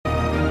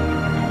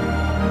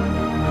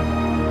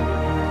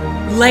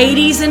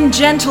Ladies and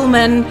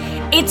gentlemen,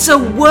 it's a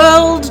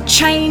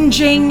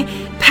world-changing,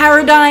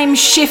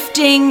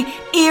 paradigm-shifting,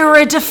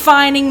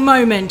 era-defining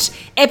moment.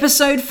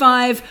 Episode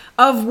 5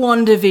 of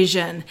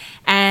WandaVision.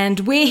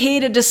 And we're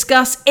here to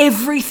discuss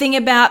everything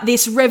about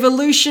this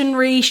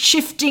revolutionary,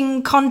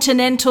 shifting,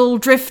 continental,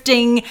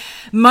 drifting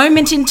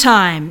moment in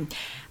time.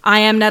 I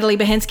am Natalie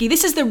Behensky.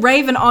 This is the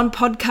Raven On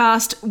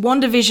podcast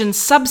WandaVision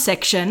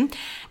subsection.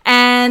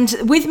 And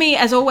with me,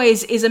 as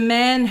always, is a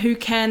man who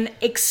can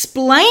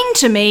explain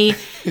to me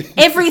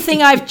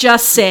everything I've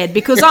just said,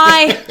 because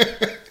I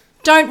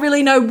don't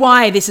really know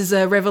why this is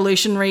a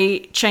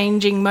revolutionary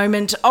changing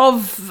moment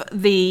of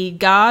the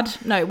guard.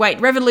 No, wait,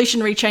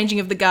 revolutionary changing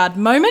of the guard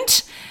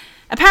moment.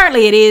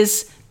 Apparently it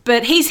is,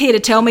 but he's here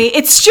to tell me.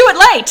 It's Stuart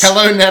Late.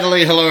 Hello,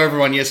 Natalie. Hello,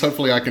 everyone. Yes,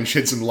 hopefully I can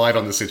shed some light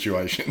on the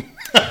situation.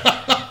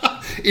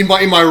 In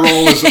my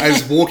role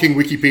as walking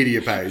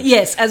Wikipedia page.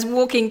 Yes, as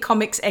walking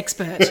comics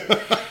expert.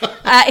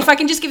 If I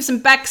can just give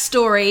some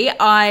backstory,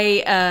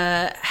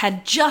 I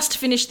had just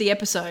finished the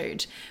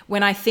episode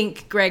when I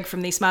think Greg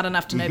from the Smart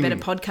Enough to Know Better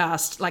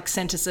podcast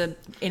sent us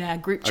in a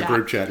group chat. A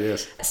group chat,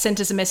 yes.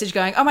 Sent us a message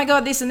going, oh my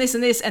God, this and this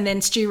and this. And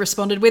then Stu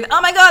responded with, oh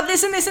my God,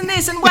 this and this and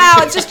this. And wow,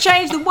 it's just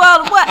changed the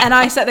world. What? And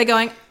I sat there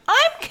going,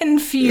 I'm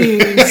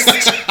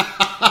confused.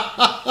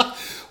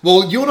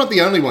 Well, you're not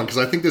the only one, because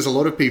I think there's a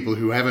lot of people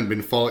who haven't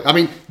been following. I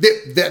mean,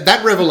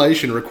 that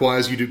revelation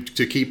requires you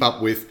to keep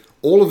up with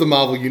all of the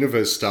Marvel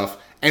Universe stuff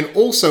and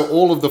also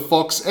all of the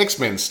Fox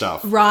X-Men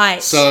stuff.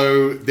 Right.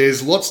 So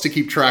there's lots to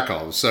keep track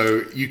of.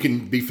 So you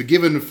can be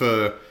forgiven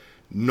for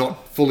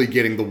not fully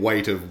getting the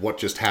weight of what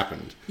just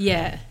happened.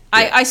 Yeah.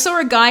 I saw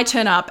a guy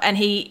turn up and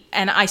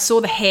I saw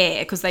the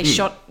hair, because they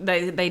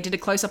they did a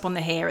close-up on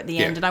the hair at the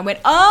end, and I went,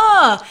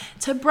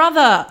 it's her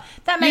brother.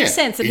 That makes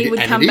sense that he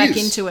would come back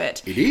into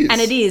it. It is. And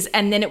it is.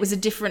 And then it was a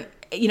different,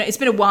 it's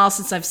been a while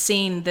since I've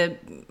seen the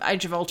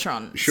Age of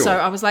Ultron. Sure. So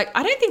I was like,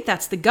 I don't think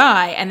that's the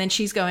guy. And then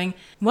she's going,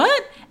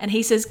 what? And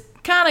he says,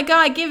 can't a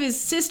guy give his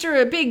sister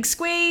a big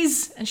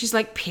squeeze? And she's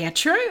like,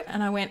 Pietro?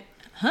 And I went,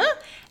 huh?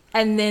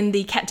 And then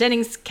the Kat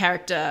Dennings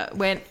character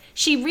went,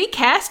 she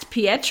recast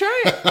Pietro?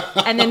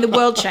 And then the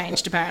world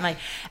changed, apparently.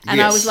 And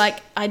yes. I was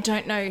like, I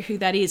don't know who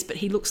that is, but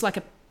he looks like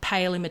a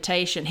pale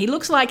imitation. He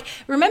looks like,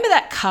 remember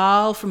that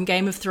Carl from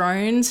Game of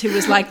Thrones, who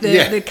was like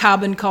the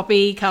carbon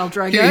copy, Khal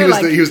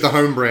Drogo? He was the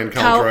home brand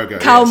Khal Drogo.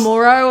 Khal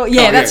Moro.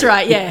 Yeah, that's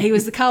right. Yeah, he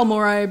was the Khal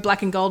Moro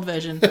black and gold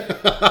version.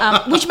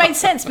 Which made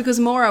sense, because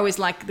Moro is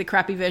like the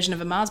crappy vertion of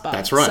a Mars bar.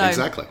 That's right,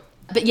 exactly.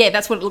 But yeah,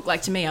 that's what it looked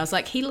like to me. I was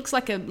like, he looks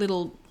like a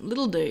little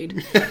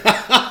dude.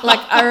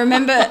 I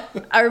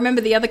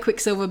remember the other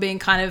Quicksilver being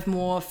kind of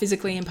more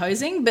physically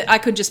imposing, but I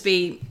could just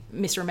be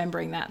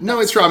misremembering that. No,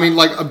 it's true. I mean,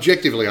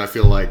 objectively, I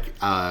feel like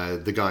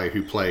the guy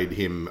who played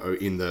him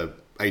in the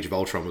Age of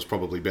Ultron was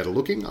probably better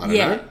looking. I don't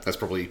know. That's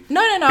probably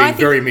being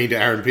very mean to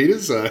Aaron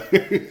Peters,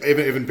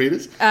 Evan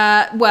Peters.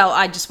 Well,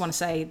 I just want to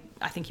say,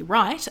 I think you're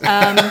right.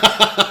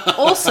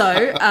 Also,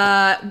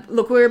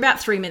 look, we're about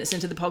 3 minutes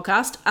into the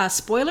podcast.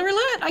 Spoiler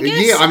alert, I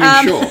guess. Yeah,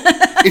 I mean, sure.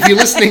 If you're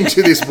listening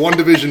to this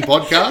WandaVision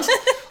podcast,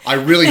 I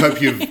really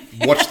hope you've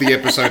watched the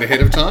episode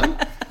ahead of time.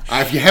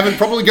 If you haven't,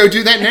 probably go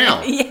do that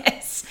now.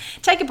 Yes.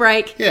 Take a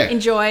break,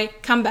 enjoy,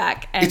 come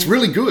back. And it's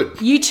really good.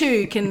 You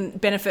too can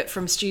benefit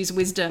from Stu's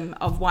wisdom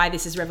of why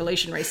this is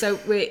revolutionary. So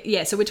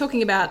we're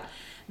talking about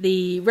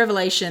the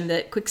revelation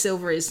that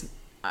Quicksilver is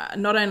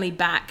not only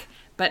back,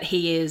 but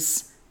he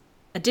is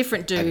a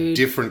different dude. A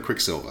different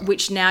Quicksilver.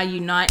 Which now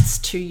unites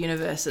two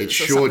universes. It or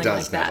sure something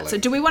does, like that. Natalie. So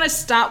do we want to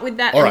start with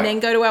that and then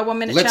go to our 1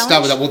 minute challenge? Let's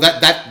start with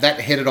that. Well, that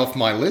headed off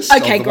my list of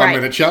the great. 1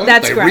 minute challenge.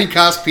 That's they great.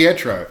 recast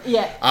Pietro.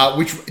 Yeah.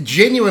 Which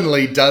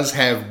genuinely does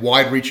have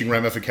wide-reaching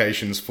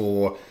ramifications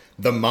for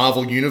the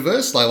Marvel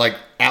Universe, like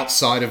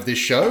outside of this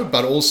show,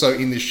 but also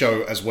in this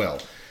show as well.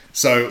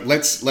 So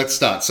let's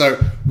start. So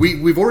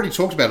we've already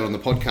talked about it on the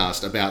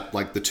podcast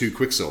about the two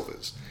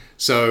Quicksilvers.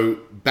 So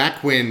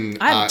back when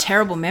I have a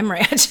terrible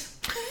memory.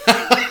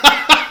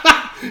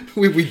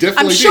 we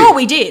definitely I'm sure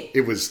we did.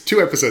 It was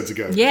 2 episodes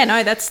ago. Yeah,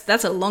 no,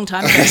 that's a long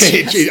time ago.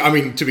 I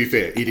mean, to be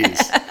fair, it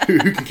is. Who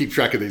can keep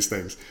track of these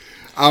things?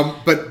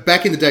 But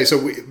back in the day,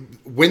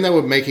 when they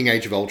were making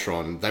Age of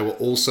Ultron, they were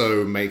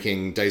also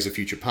making Days of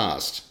Future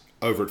Past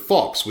over at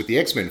Fox with the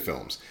X-Men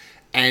films.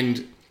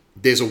 And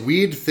there's a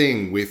weird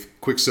thing with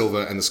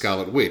Quicksilver and the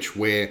Scarlet Witch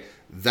where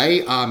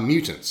they are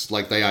mutants.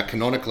 They are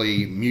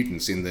canonically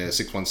mutants in the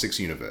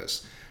 616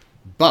 universe.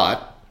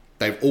 But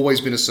they've always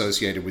been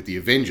associated with the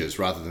Avengers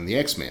rather than the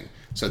X-Men.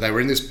 So they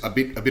were in a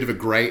bit of a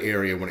grey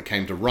area when it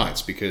came to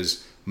rights,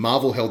 because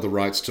Marvel held the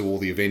rights to all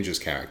the Avengers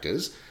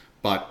characters,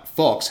 but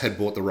Fox had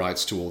bought the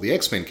rights to all the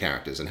X-Men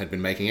characters and had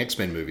been making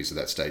X-Men movies at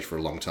that stage for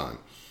a long time.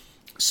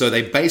 So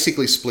they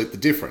basically split the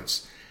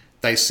difference.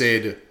 They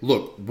said,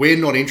 look, we're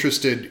not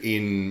interested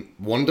in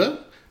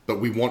Wanda,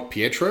 but we want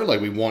Pietro,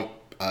 we want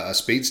a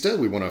speedster,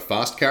 we want a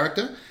fast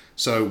character,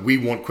 so we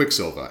want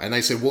Quicksilver. And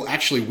they said, well,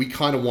 actually, we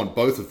kind of want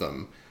both of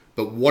them,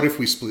 but what if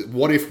we split?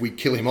 What if we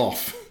kill him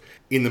off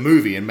in the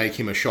movie and make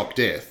him a shock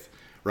death,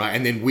 right?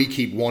 And then we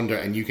keep Wanda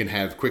and you can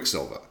have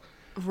Quicksilver.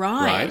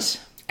 Right.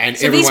 And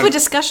So these were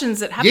discussions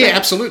that happened. Yeah,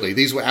 absolutely.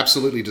 These were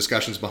absolutely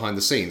discussions behind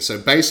the scenes. So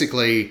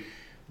basically,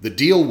 the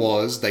deal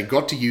was they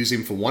got to use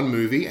him for one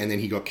movie, and then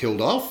he got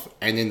killed off,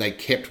 and then they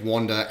kept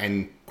Wanda,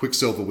 and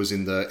Quicksilver was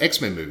in the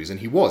X-Men movies,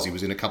 and he was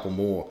in a couple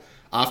more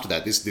after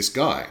that, this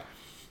guy.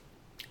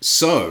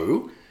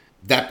 So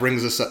that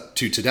brings us up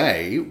to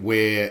today,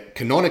 where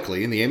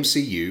canonically in the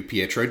MCU,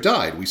 Pietro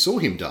died. We saw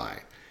him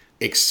die.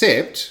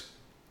 Except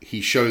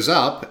he shows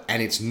up,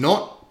 and it's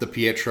not the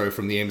Pietro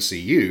from the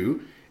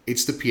MCU,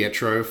 it's the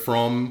Pietro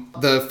from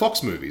the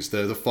Fox movies,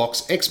 the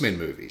Fox X-Men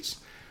movies,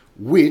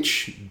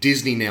 which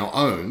Disney now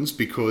owns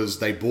because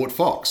they bought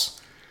Fox.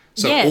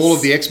 So Yes. all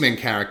of the X-Men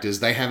characters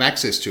they have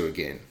access to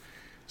again.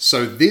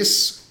 So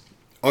this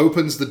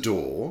opens the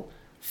door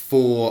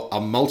for a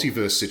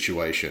multiverse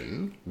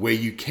situation where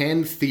you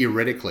can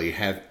theoretically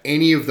have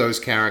any of those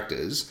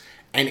characters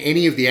and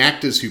any of the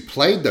actors who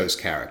played those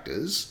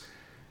characters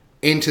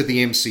enter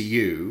the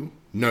MCU,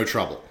 no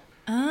trouble.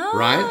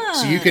 Right?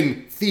 So you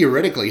can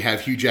theoretically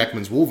have Hugh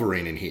Jackman's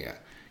Wolverine in here.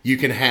 You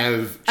can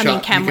have...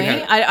 Can we?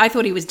 I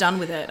thought he was done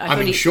with it.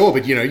 Sure,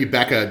 but you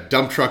back a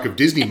dump truck of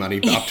Disney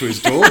money up to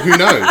his door. Who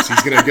knows?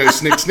 He's going to go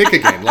snick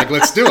again. Like,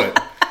 let's do it.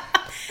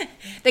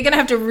 They're going to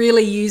have to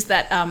really use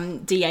that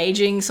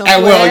de-aging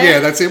software. Well, yeah,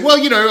 that's it. Well,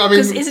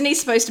 Because isn't he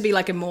supposed to be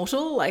like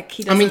immortal? Like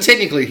he doesn't...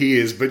 technically he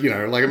is, but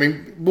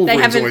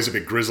Wolverine's always a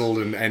bit grizzled,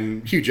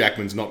 and Hugh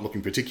Jackman's not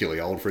looking particularly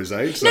old for his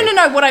age. So. No.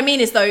 What I mean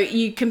is, though,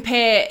 you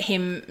compare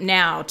him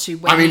now to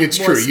when it's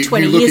he true. was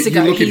 20 years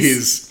ago. You look at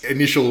his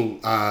initial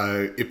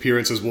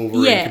appearance as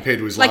Wolverine compared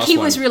to his last one. Like he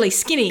was really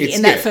skinny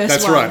in that first one.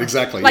 That's right,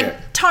 exactly.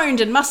 Like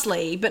toned and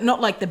muscly, but not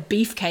like the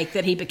beefcake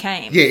that he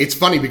became. Yeah, it's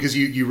funny because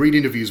you read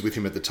interviews with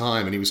him at the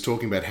time, and he was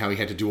talking about how he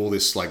had to do all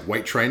this like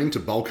weight training to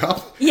bulk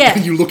up. Yeah.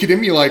 And you look at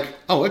him, you're like,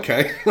 oh,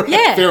 okay.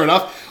 Yeah. Fair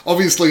enough.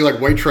 Obviously,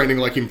 like weight training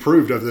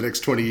improved over the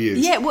next 20 years.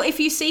 Yeah, well, if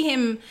you see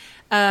him...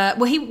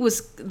 he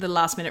was the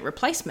last-minute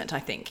replacement, I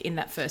think, in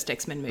that first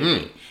X-Men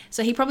movie.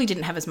 So he probably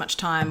didn't have as much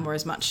time or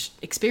as much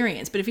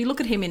experience. But if you look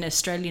at him in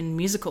Australian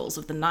musicals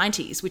of the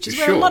 90s, which is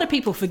where a lot of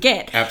people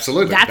forget.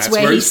 Absolutely. That's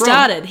where he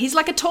started. He's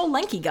like a tall,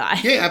 lanky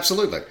guy. Yeah,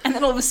 absolutely. And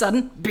then all of a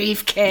sudden,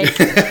 beefcake.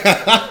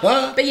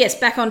 But yes,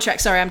 back on track.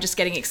 Sorry, I'm just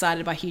getting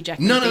excited by Hugh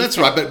Jackman. No, that's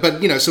right.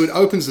 But so it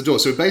opens the door.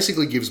 So it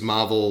basically gives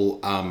Marvel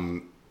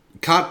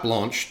carte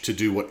blanche to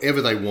do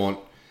whatever they want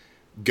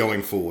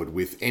going forward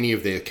with any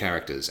of their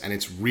characters, and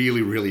it's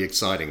really, really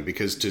exciting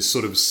because to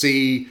sort of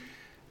see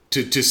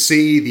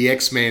the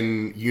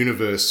X-Men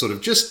universe sort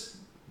of just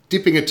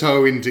dipping a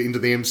toe into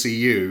the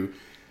MCU,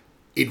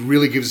 it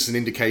really gives us an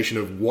indication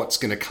of what's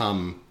going to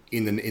come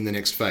in the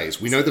next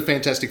phase. We know the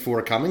Fantastic Four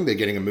are coming; they're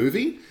getting a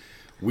movie.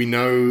 We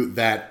know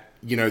that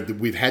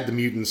we've had the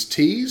mutants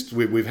teased.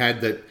 We've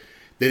had that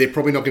they're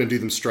probably not going to do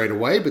them straight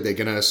away, but they're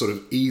going to sort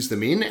of ease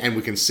them in, and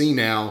we can see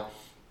now.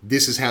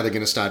 This is how they're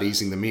going to start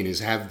easing them in, is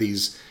have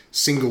these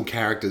single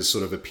characters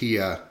sort of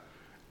appear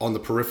on the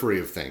periphery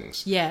of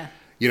things. Yeah.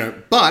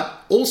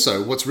 But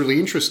also what's really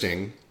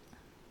interesting,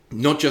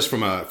 not just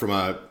from a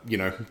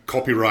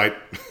copyright,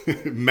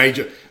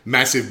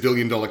 massive $1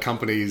 billion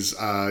companies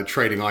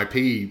trading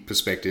IP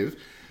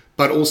perspective,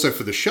 but also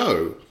for the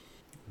show,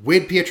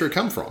 where'd Pietro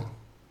come from?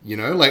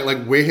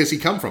 Like where has he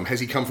come from? Has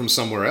he come from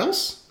somewhere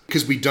else?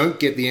 Because we don't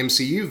get the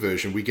MCU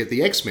version, we get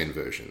the X-Men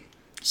version.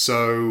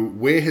 So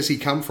where has he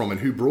come from and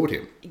who brought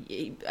him?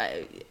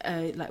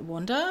 Like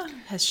Wanda?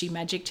 Has she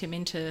magicked him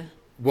into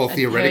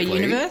theoretically,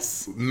 her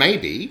universe?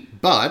 Maybe,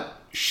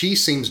 but she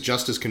seems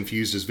just as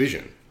confused as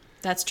Vision.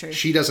 That's true.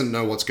 She doesn't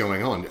know what's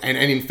going on. And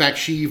in fact,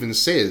 she even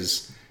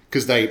says,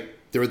 because they're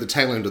at the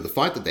tail end of the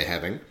fight that they're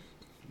having,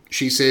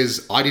 she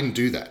says, I didn't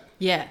do that.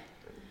 Yeah.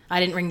 I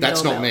didn't ring the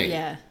doorbell. That's not me.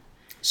 Yeah.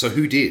 So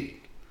who did?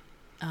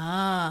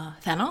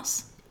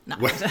 Thanos? No.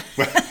 Well,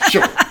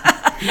 sure.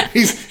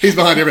 He's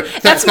behind everything.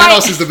 That's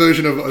Thanos is the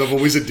version of a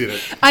wizard did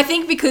it. I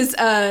think because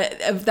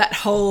of that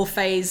whole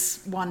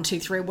phase 1, 2,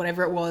 3,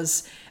 whatever it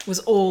was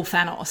all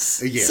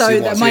Thanos. Yes, so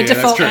it was. My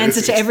default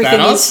answer to everything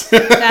Thanos.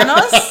 is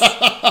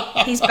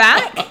Thanos. He's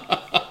back.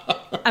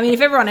 I mean, if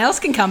everyone else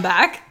can come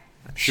back,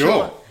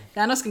 sure.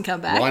 Thanos can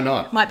come back. Why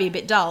not? Might be a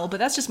bit dull, but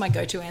that's just my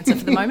go-to answer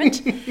for the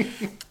moment.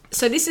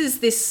 So this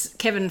is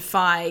Kevin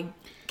Feige.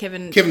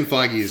 Kevin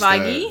Feige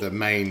is the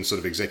main sort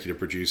of executive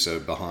producer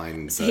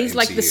behind so he's MCU.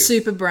 like the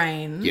super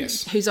brain.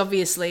 Yes. Who's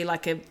obviously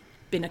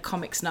been a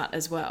comics nut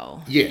as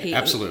well. Yeah,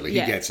 absolutely. He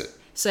gets it.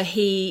 So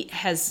he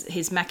has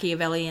his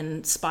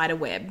Machiavellian spider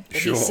web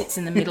that he sits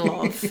in the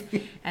middle of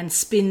and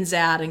spins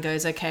out and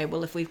goes, okay,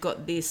 well, if we've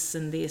got this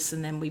and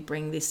then we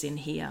bring this in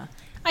here.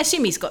 I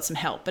assume he's got some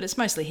help, but it's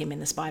mostly him in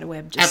the spider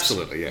web.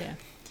 Absolutely, yeah.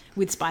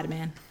 With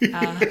Spider-Man.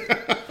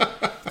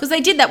 Because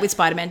they did that with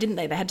Spider-Man, didn't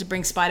they? They had to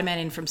bring Spider-Man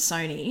in from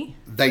Sony.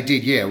 They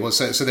did, yeah. Well,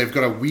 so they've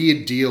got a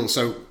weird deal.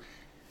 So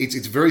it's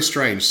very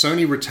strange.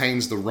 Sony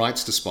retains the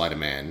rights to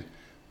Spider-Man,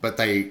 but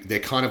they're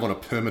kind of on a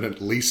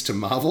permanent lease to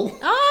Marvel.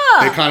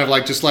 They're kind of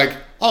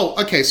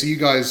oh, okay, so you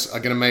guys are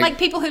going to make... Like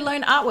people who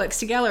loan artworks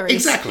to galleries.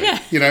 Exactly.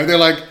 Yeah. They're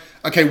like,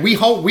 okay, we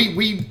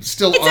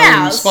still own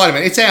ours.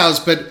 Spider-Man. It's ours,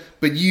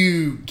 but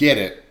you get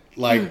it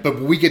Like, but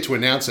we get to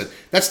announce it.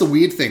 That's the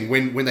weird thing.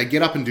 When they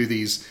get up and do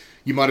these,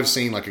 you might have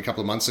seen like a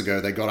couple of months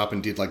ago, they got up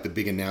and did like the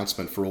big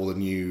announcement for all the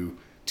new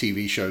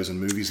TV shows and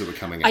movies that were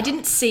coming out. I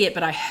didn't see it,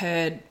 but I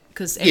heard,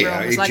 because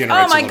everyone was it like,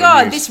 generates oh a my lot of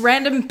God, news. this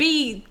random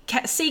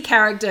C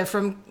character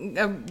from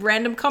a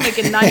random comic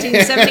in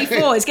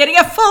 1974 is getting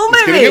a full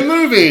movie. Getting a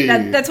movie.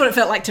 That's what it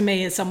felt like to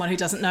me as someone who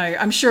doesn't know.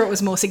 I'm sure it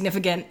was more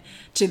significant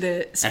to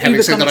the And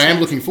having said that, I am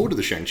looking forward to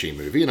the Shang-Chi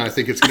movie, and I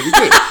think it's going to be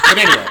good. But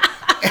anyway.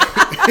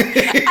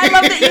 I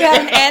love that you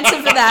had an answer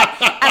for that,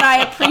 and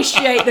I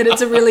appreciate that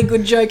it's a really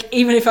good joke,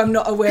 even if I'm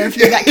not aware of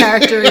who that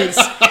character is.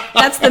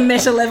 That's the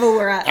meta level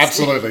we're at.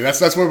 Absolutely.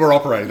 That's where we're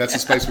operating. That's the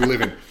space we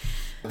live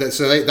in.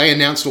 So they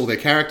announced all their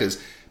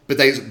characters, but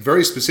they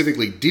very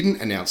specifically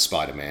didn't announce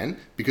Spider-Man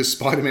because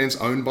Spider-Man's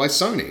owned by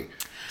Sony.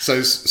 So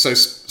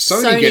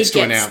Sony gets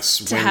to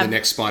announce when the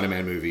next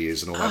Spider-Man movie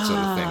is and all that sort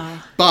of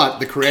thing. But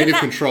the creative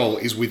control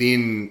is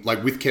within,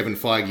 like with Kevin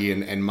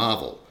Feige and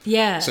Marvel.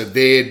 Yeah. So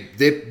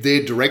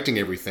they're directing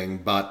everything,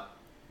 but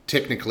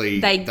technically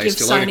they give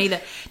still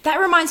Sony that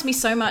reminds me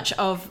so much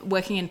of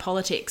working in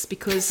politics,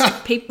 because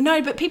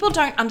people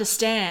don't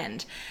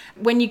understand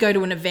when you go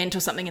to an event or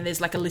something and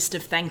there's like a list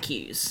of thank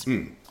yous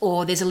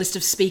or there's a list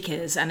of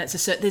speakers, and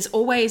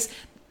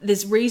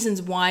there's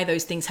reasons why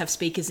those things have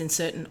speakers in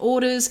certain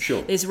orders.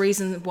 Sure. There's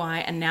reasons why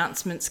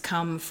announcements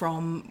come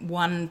from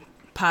one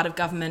part of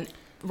government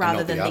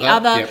rather than the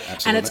other. Yep,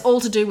 and it's all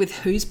to do with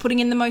who's putting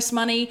in the most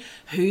money,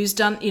 who's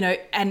done,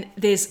 and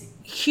there's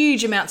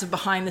huge amounts of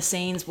behind the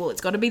scenes. Well,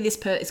 it's got to be this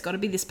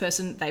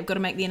person. They've got to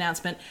make the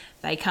announcement.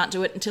 They can't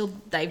do it until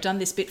they've done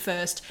this bit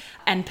first.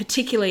 And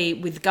particularly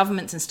with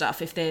governments and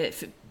stuff, if they're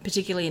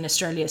particularly in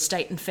Australia,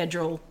 state and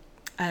federal,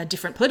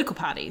 different political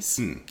parties,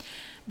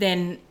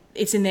 then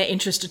it's in their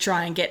interest to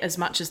try and get as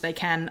much as they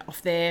can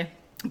off their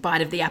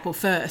bite of the apple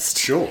first.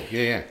 Sure,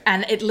 yeah.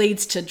 And it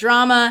leads to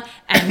drama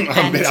and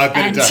I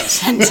bet it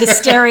does. and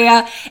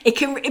hysteria.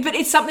 But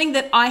it's something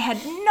that I had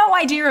no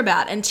idea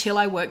about until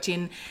I worked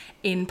in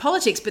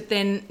politics. But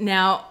then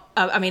now,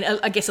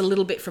 I guess a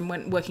little bit from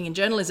when working in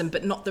journalism,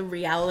 but not the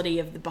reality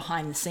of the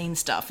behind the scenes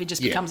stuff. It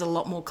just becomes a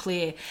lot more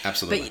clear.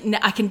 Absolutely.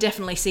 But I can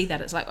definitely see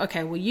that. It's like,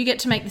 okay, well, you get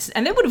to make this.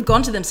 And they would have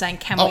gone to them saying,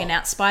 can we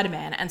announce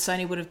Spider-Man? And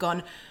Sony would have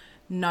gone,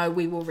 no,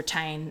 we will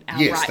retain our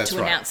right to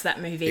announce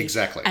that movie.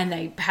 Exactly. And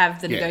they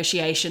have the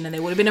negotiation, and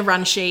there would have been a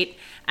run sheet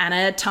and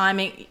a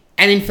timing.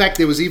 And in fact,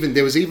 there was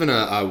even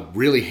a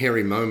really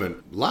hairy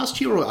moment last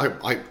year.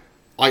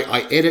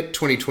 I edit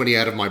 2020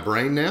 out of my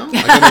brain now.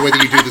 I don't know whether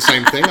you do the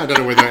same thing. I don't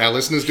know whether our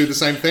listeners do the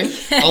same thing.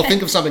 I'll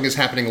think of something as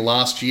happening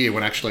last year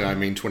when actually I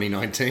mean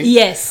 2019.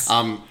 Yes.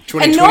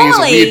 2020 is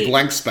a weird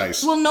blank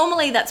space. Well,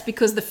 normally that's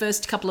because the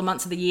first couple of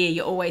months of the year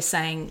you're always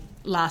saying,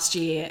 last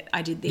year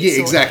I did this.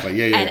 Yeah, exactly.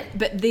 Yeah.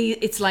 But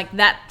it's like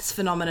that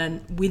phenomenon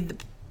with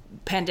the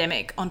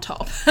pandemic on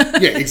top.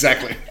 Yeah,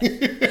 exactly.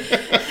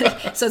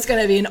 So it's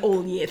going to be an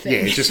all-year thing. Yeah,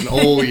 it's just an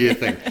all-year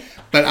thing.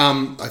 But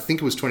I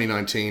think it was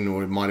 2019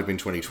 or it might have been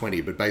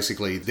 2020. But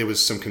basically, there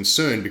was some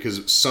concern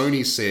because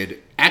Sony said,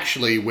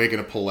 actually, we're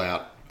going to pull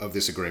out of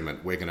this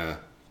agreement. We're going to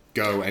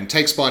go and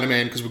take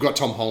Spider-Man because we've got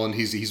Tom Holland.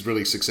 He's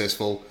really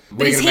successful.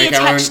 But is he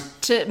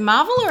attached to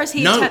Marvel or is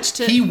he attached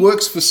to... No, he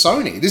works for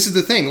Sony. This is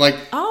the thing. Like,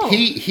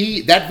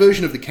 he that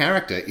version of the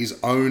character is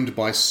owned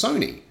by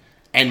Sony.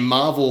 And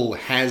Marvel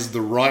has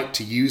the right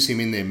to use him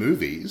in their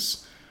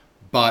movies.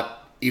 But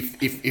if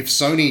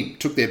Sony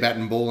took their bat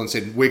and ball and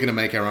said, we're going to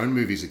make our own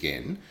movies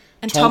again...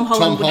 And Tom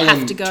Holland would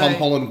have to go... Tom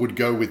Holland would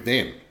go with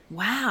them.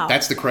 Wow.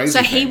 That's the crazy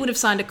thing. So he would have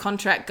signed a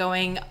contract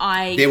going,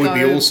 There would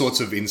be all sorts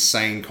of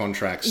insane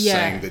contracts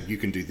saying that you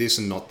can do this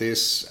and not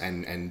this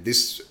and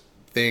this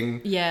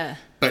thing. Yeah.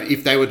 But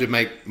if they were to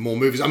make more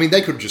movies, I mean,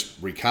 they could just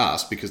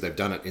recast because they've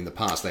done it in the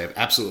past. They have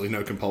absolutely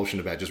no compulsion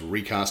about just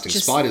recasting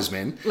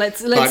Spider-Man.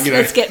 Let's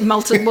get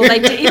multiple.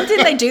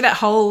 Did they do that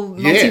whole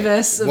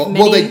multiverse of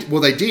many?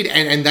 Well, they did,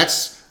 and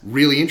that's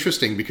really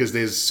interesting because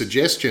there's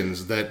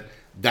suggestions that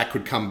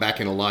could come back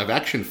in a live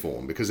action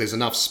form because there's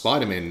enough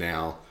Spider-Man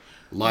now,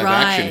 live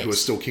action, who are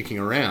still kicking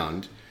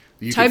around.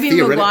 Tobey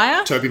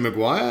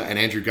Maguire and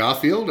Andrew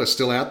Garfield are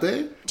still out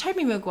there.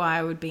 Tobey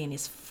Maguire would be in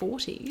his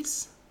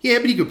 40s. Yeah,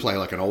 but he could play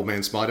like an old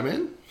man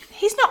Spider-Man.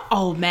 He's not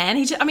old man.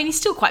 He's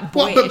still quite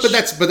boyish. Well,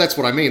 but that's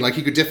what I mean. Like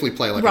he could definitely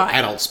play like an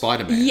adult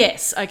Spider-Man.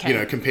 Yes,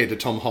 okay. Compared to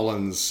Tom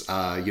Holland's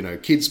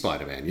kid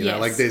Spider-Man. You know,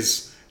 like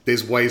there's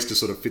ways to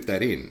sort of fit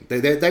that in.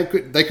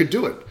 They could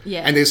do it.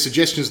 Yeah. And there's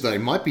suggestions that they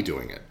might be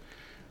doing it.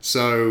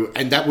 So,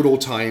 and that would all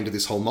tie into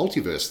this whole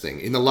multiverse thing.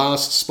 In the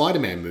last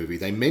Spider-Man movie,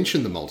 they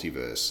mentioned the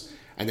multiverse,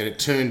 and then it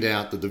turned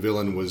out that the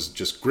villain was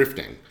just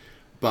grifting.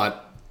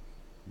 But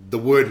the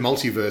word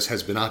multiverse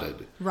has been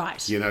uttered. Right.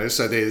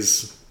 So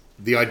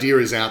the idea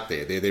is out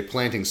there. They're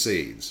planting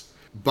seeds.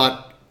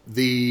 But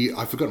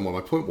I've forgotten what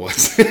my point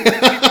was.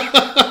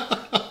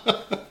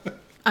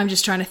 I'm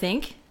just trying to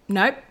think.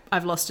 Nope,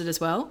 I've lost it as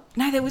well.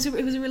 No, it was a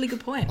really good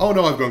point. Oh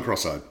no, I've gone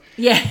cross-eyed.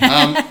 Yeah.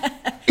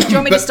 Do you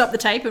want me to stop the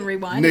tape and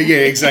rewind? No, yeah,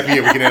 exactly.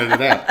 Yeah, we can edit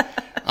it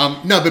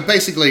out. No, but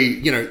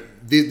basically,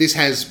 this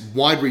has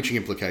wide-reaching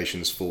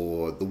implications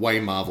for the way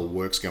Marvel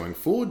works going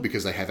forward,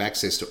 because they have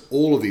access to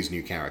all of these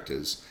new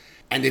characters.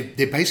 And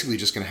they're basically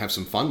just going to have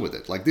some fun with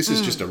it. Like, this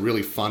is just a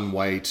really fun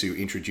way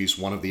to introduce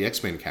one of the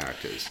X-Men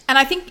characters. And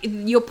I think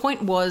your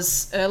point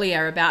was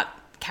earlier about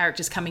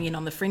characters coming in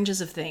on the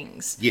fringes of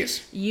things.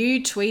 Yes.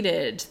 You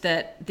tweeted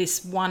that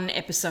this one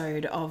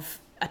episode of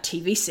a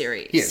TV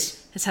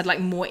series has had like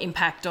more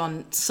impact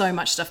on so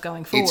much stuff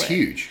going forward. It's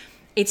huge.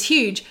 It's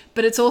huge,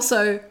 but it's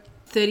also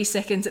 30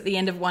 seconds at the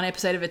end of one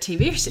episode of a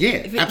TV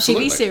series. Yeah,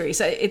 absolutely. TV series.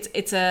 So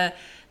it's a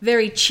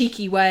very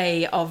cheeky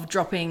way of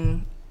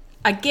dropping.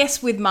 I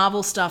guess with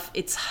Marvel stuff,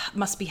 it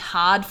must be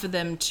hard for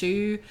them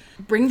to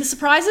bring the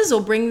surprises or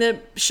bring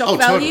the shock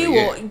value, totally,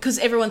 yeah. or because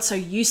everyone's so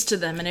used to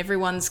them and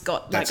everyone's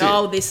got That's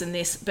this and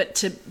this. But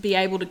to be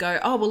able to go,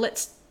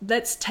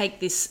 let's take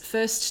this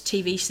first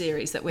TV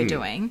series that we're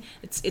doing.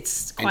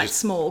 It's quite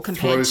small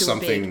compared throw to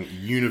something a big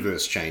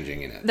universe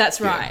changing in it.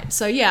 That's right. Yeah.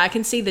 So I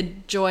can see the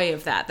joy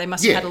of that. They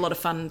must have had a lot of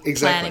fun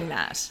planning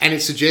that. And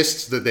it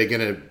suggests that they're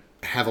going to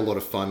have a lot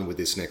of fun with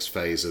this next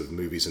phase of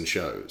movies and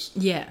shows.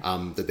 Yeah.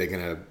 That they're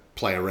going to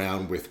play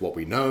around with what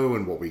we know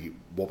and what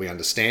we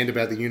understand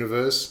about the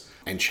universe,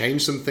 and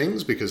change some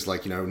things, because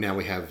now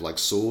we have like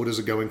S.W.O.R.D. as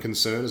a going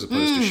concern as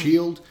opposed to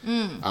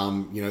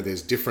S.H.I.E.L.D.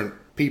 There's different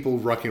people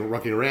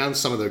rocking around.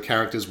 Some of the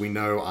characters we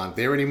know aren't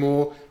there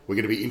anymore. We're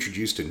going to be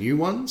introduced to new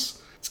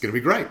ones. It's going to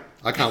be great.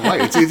 I can't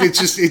wait.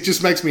 It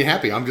just makes me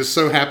happy. I'm just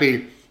so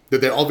happy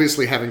that they're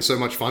obviously having so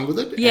much fun with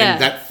it. Yeah.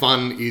 And that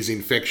fun is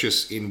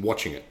infectious in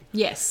watching it.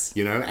 Yes.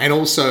 And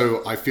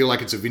also I feel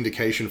like it's a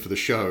vindication for the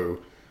show,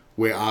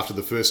 where after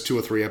the first 2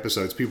 or 3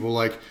 episodes, people were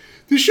like,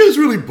 this show's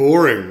really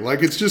boring.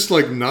 Like, it's just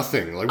like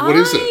nothing. Like, what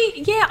is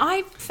it? Yeah,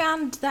 I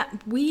found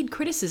that weird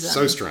criticism.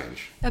 So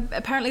strange.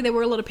 Apparently there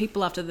were a lot of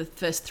people after the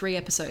first 3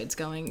 episodes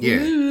going,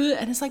 yeah.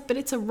 And it's like, but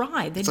it's a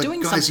ride. They're it's like,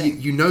 doing guys,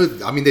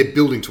 something. They're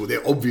building to it.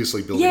 They're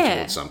obviously building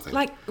towards something.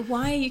 Like,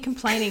 why are you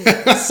complaining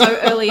so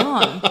early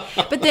on?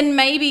 But then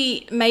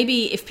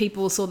maybe if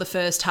people saw the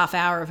first half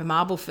hour of a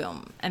Marvel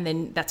film and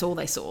then that's all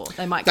they saw,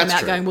 they might come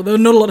out going, well, there's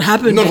not a lot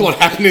happened. Not a lot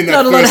happened in that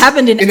Not a lot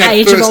happened in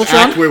Age of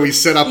Ultron. Act where we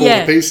set up all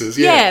the pieces.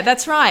 Yeah,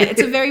 that's right.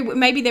 It's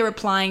maybe they're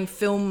applying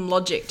film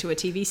logic to a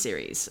TV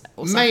series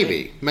or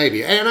something.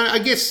 Maybe. And I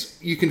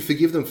guess you can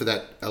forgive them for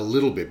that a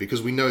little bit,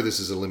 because we know this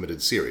is a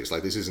limited series.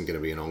 Like, this isn't going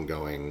to be an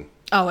ongoing,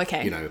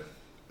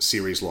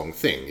 series-long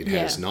thing. It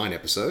has 9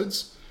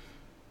 episodes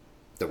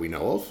that we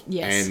know of.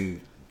 Yes.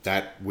 And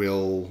that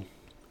will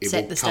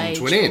Set the come stage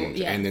to an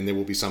end. And then there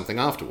will be something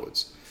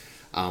afterwards.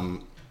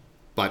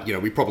 But,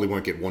 we probably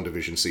won't get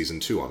WandaVision Season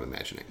 2, I'm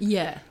imagining.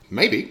 Yeah.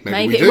 Maybe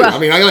we do.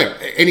 Well,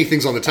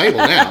 anything's on the table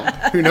now.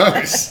 Who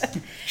knows?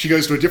 She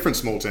goes to a different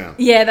small town.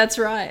 Yeah, that's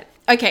right.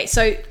 Okay,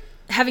 so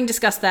having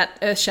discussed that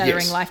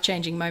earth-shattering,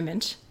 life-changing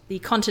moment, the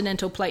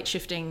continental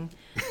plate-shifting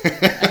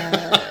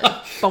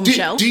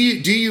bombshell. Do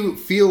you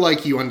feel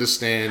like you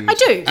understand? I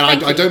do.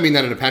 And I don't mean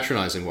that in a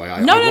patronising way.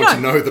 I want to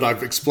know that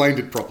I've explained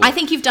it properly. I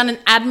think you've done an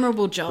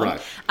admirable job.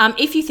 Right.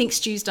 If you think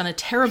Stu's done a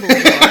terrible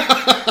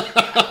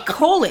job,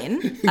 call in.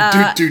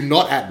 Do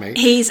not at me.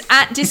 He's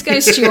at Disco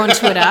Stu on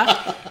Twitter.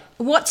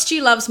 What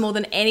Stu loves more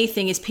than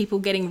anything is people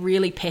getting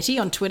really petty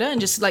on Twitter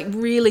and just like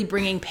really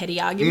bringing petty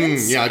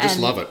arguments. I just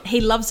love it. He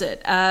loves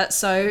it.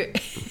 So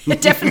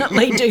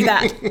definitely do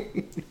that.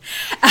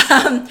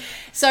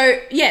 So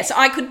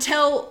I could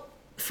tell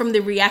from the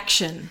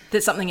reaction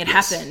that something had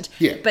happened.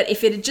 Yeah. But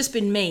if it had just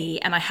been me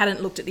and I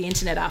hadn't looked at the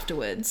internet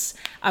afterwards,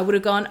 I would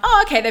have gone,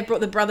 oh, okay, they brought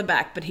the brother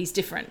back, but he's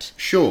different.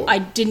 Sure. I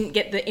didn't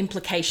get the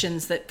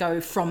implications that go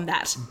from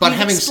that. But You've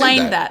having explained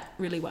said that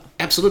really well.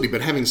 Absolutely.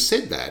 But having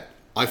said that,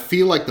 I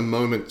feel like the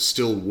moment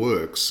still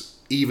works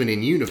even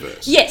in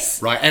universe.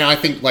 Yes. Right? And I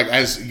think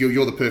as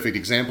you're the perfect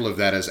example of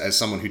that as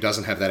someone who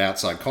doesn't have that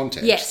outside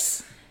context.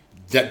 Yes.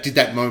 Did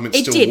that moment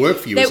still work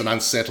for you as an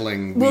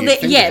unsettling weird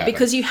thing to happen?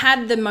 Because you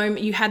had the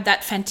moment, you had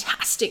that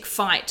fantastic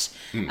fight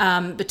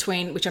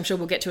between, which I'm sure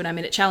we'll get to in our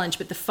minute challenge,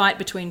 but the fight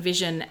between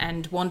Vision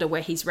and Wanda,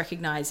 where he's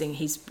recognizing,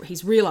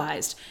 he's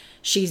realized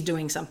she's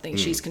doing something,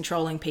 she's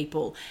controlling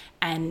people,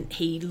 and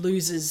he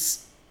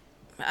loses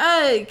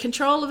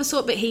control of a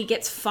sort, but he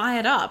gets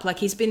fired up. Like,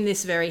 he's been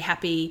this very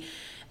happy,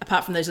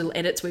 apart from those little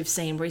edits we've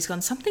seen where he's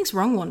gone, something's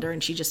wrong, Wanda,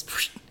 and she just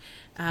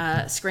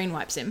screen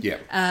wipes him.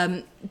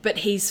 Yeah. But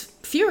he's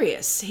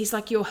furious. He's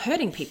like, you're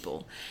hurting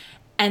people.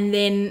 And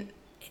then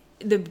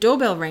the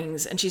doorbell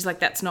rings and she's like,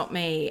 that's not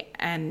me,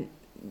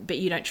 but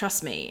you don't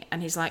trust me.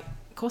 And he's like,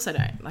 of course I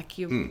don't. Like,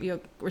 you're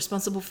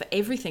responsible for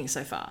everything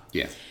so far.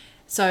 Yeah.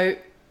 So,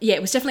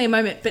 it was definitely a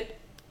moment. But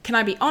can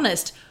I be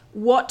honest?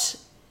 What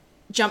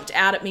jumped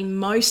out at me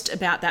most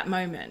about that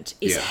moment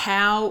is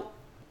how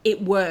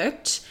it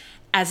worked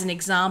as an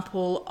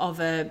example of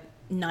a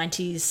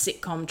 90s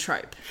sitcom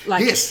trope.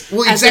 Like, yes,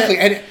 well, exactly.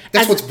 And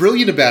that's what's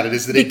brilliant about it,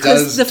 is that it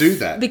does do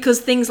that.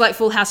 Because things like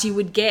Full House, you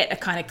would get a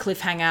kind of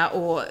cliffhanger,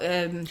 or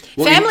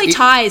Family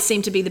Ties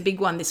seemed to be the big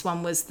one. This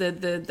one was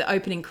the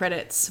opening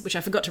credits, which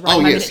I forgot to write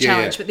in my minute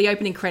challenge, but the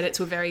opening credits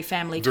were very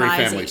Family Ties.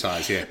 Very Family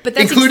Ties, yeah. But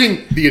that's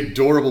including the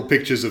adorable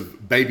pictures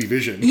of Baby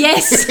Vision.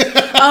 Yes.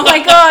 Oh my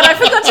God, I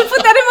forgot to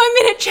put that in my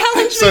minute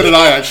challenge. So did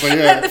I, actually,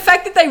 yeah. The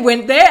fact that they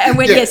went there and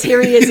went, Yeah. yes,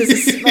 here he is, as a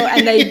small,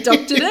 and they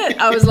doctored it.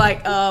 I was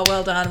like, oh,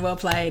 well done, well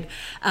played.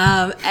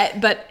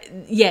 But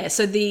yeah,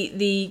 so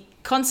the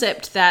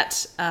concept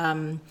that...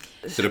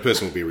 that a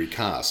person will be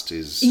recast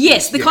is...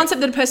 Yes, the yeah.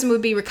 concept that a person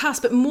would be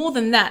recast, but more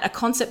than that, a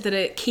concept that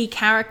a key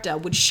character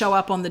would show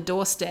up on the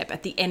doorstep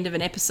at the end of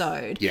an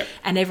episode, Yeah.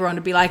 and everyone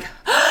would be like,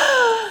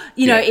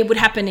 you know, it would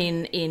happen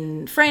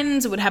in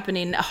Friends, it would happen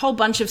in a whole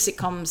bunch of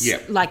sitcoms Yeah.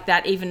 like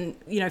that, even,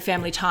 you know,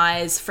 Family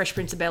Ties, Fresh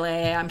Prince of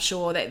Bel-Air, I'm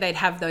sure that they'd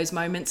have those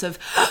moments of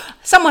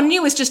someone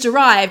new has just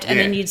arrived, and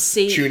Yeah. then you'd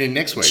see... Tune in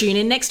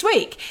next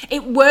week.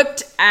 It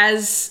worked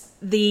as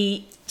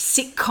the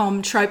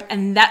sitcom trope,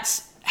 and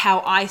that's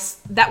how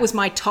that was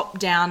my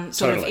top-down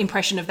sort of Totally.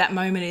 impression of that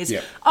moment is,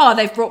 Yeah. oh,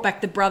 they've brought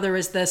back the brother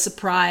as the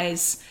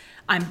surprise,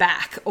 I'm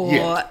back. Or,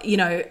 Yeah. you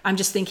know, I'm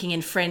just thinking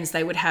in Friends,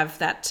 they would have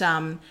that,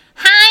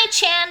 hi,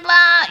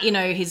 Chandler, you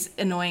know, his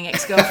annoying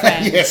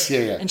ex-girlfriend. Yes,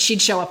 yeah. And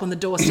she'd show up on the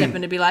doorstep and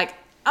it'd be like,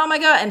 oh my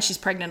God, and she's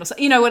pregnant or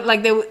something. You know what,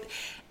 like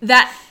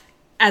that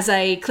as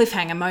a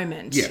cliffhanger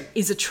moment Yeah.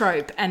 is a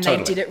trope, and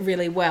Totally. they did it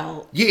really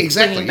well. Yeah,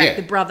 exactly, Bringing back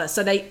yeah. the brother.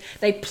 So they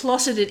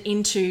plotted it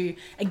into,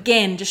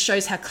 again, just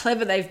shows how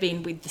clever they've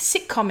been with the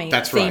sitcom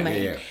That's right,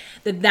 theming.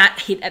 yeah.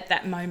 That hit at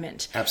that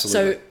moment.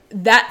 Absolutely. So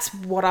that's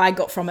what I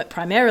got from it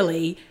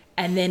primarily,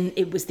 and then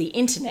it was the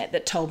internet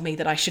that told me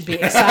that I should be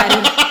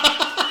excited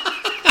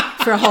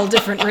for a whole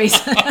different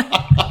reason.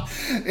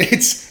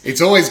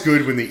 It's always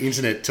good when the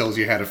internet tells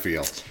you how to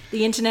feel.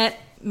 The internet,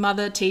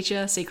 mother,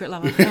 teacher, secret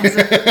lover. That was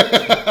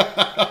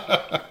it.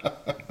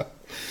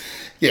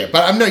 Yeah,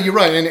 but no, you're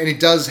right, and it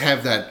does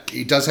have that.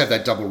 It does have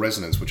that double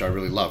resonance, which I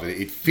really love.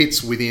 It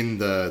fits within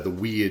the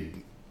weird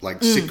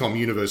sitcom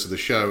universe of the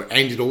show,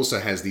 and it also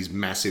has these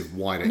massive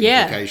wider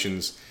Yeah.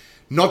 implications,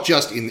 not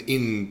just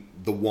in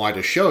the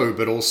wider show,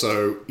 but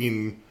also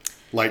in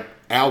like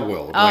our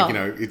world. Oh, Like, you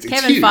know, it's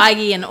Kevin huge.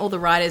 Feige and all the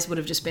writers would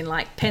have just been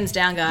like, pens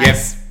down, guys.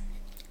 Yes.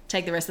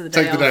 Take the rest of the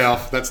day Take off. the day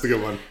off. That's the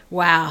good one.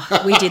 Wow,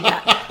 we did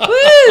that.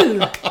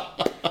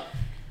 Woo!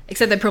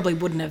 Except they probably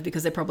wouldn't have,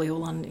 because they're probably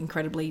all on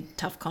incredibly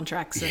tough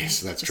contracts. And Yes,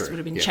 that's just true. would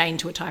have been Yeah. chained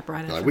to a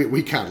typewriter. Like,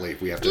 we can't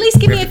leave. We have to. At least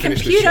give we me a have to finish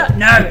this computer. show.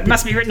 No, it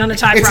must be written on a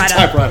typewriter. It's a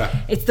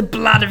typewriter. It's the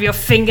blood of your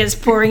fingers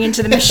pouring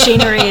into the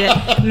machinery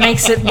that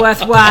makes it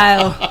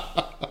worthwhile.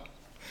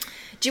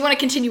 Do you want to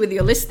continue with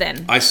your list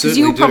then? I certainly Because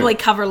you'll do. probably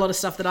cover a lot of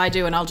stuff that I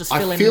do, and I'll just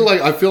fill I in.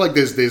 feel like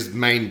there's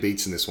main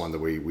beats in this one that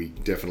we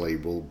definitely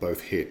will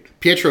both hit.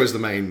 Pietro is the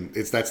main.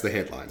 That's the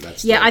headline.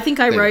 That's Yeah, the I think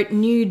I thing. wrote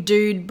new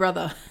dude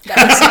brother.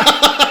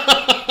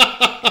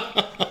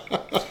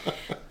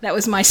 That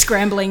was my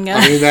scrambling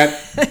I mean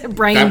that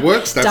brain. that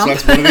works. That's dump.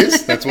 what it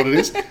is. That's what it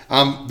is.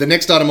 The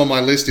next item on my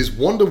list is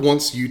Wanda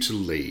wants you to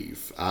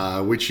leave,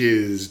 which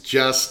is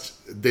just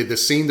the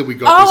scene that we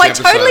got. Oh, I this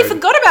episode. totally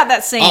forgot about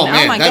that scene. Oh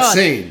man, my that God.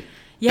 scene.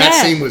 Yeah.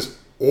 That scene was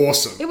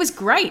awesome. It was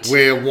great.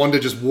 Where Wanda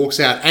just walks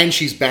out, and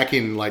she's back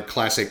in like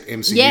classic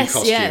MCU Yes,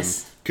 costume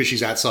yes. because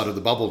she's outside of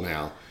the bubble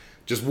now.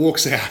 Just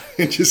walks out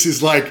and just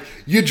is like,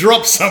 "You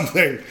dropped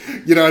something,"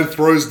 you know, and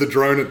throws the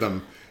drone at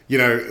them. You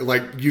know,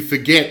 like you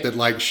forget that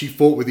like she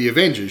fought with the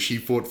Avengers, she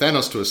fought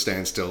Thanos to a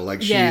standstill.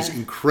 Like she Yeah. is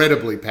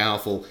incredibly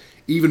powerful,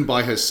 even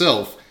by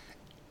herself.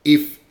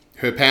 If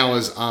her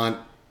powers aren't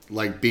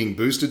like being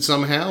boosted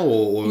somehow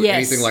or Yes.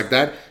 anything like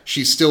that,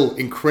 she's still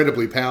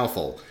incredibly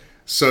powerful.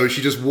 So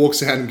she just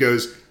walks out and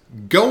goes,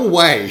 "Go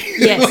away!"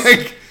 Yes.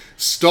 Like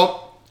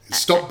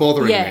stop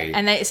bothering yeah, me.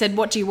 and they said,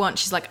 "What do you want?"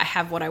 She's like, "I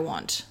have what I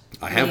want.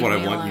 I have Leave what I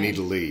me want. alone." You need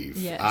to leave.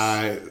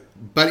 Yes.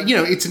 But you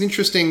know, it's an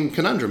interesting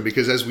conundrum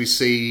because as we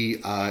see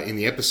in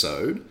the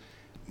episode,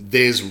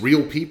 there's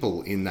real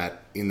people in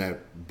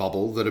that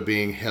bubble that are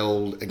being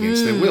held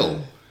against their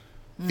will.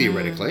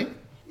 Theoretically,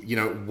 you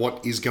know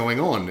what is going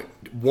on.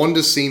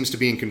 Wanda seems to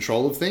be in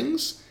control of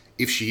things.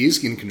 If she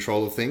is in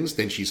control of things,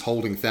 then she's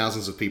holding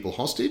thousands of people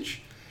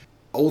hostage.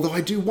 Although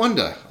I do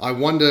wonder. I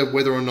wonder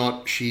whether or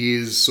not she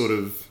is sort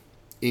of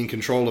in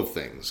control of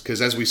things.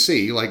 Because as we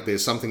see, like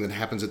there's something that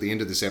happens at the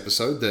end of this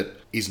episode that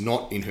is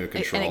not in her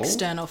control. An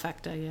external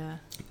factor, yeah.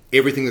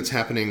 Everything that's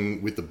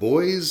happening with the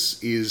boys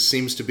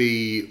seems to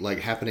be like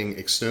happening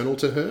external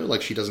to her.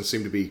 Like she doesn't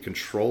seem to be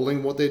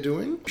controlling what they're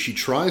doing. She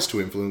tries to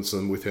influence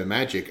them with her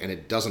magic and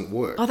it doesn't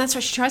work. Oh, that's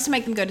right. She tries to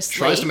make them go to sleep.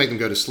 Tries to make them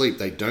go to sleep.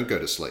 They don't go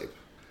to sleep.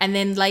 And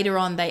then later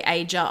on, they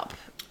age up.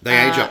 They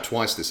age up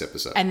twice this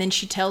episode. And then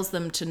she tells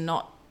them to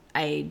not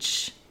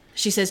age.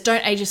 She says,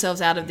 "Don't age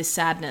yourselves out of this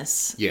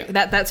sadness." Yeah.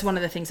 That's one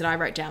of the things that I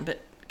wrote down. But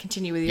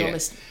continue with your Yeah.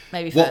 list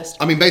maybe Well, first.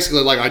 I mean,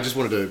 basically, like I just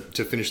wanted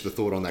to finish the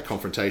thought on that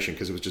confrontation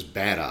because it was just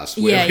badass.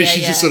 Yeah, yeah,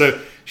 she yeah. just sort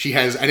of she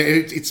has, and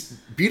it's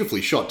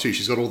beautifully shot too.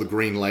 She's got all the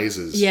green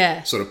lasers,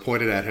 Yeah. sort of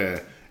pointed at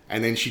her,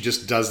 and then she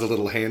just does the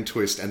little hand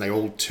twist, and they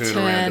all turn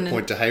around Turn to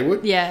point to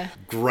Hayward. Yeah.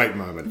 Great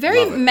moment.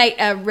 Very Love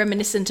it.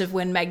 reminiscent of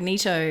when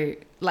Magneto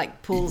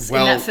like pulls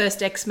Well- in that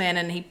first X-Men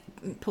and he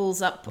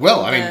pulls up Well,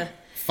 all I mean,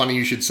 funny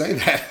you should say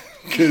that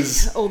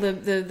because all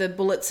the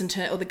bullets and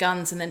or the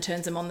guns and then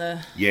turns them on the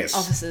yes,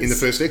 officers. in the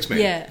first X-Men,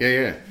 Yeah.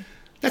 yeah.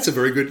 That's a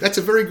very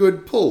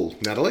good pull,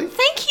 Natalie.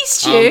 Thank you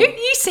missed you.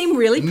 You seem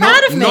really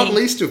proud of me. Not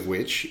least of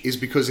which is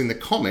because in the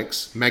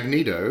comics,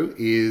 Magneto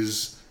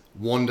is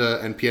Wanda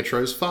and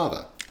Pietro's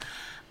father.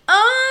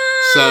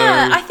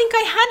 I think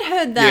I had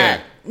heard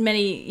that.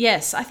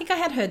 Yes, I think I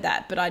had heard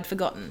that, but I'd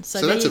forgotten. So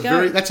there you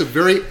go. That's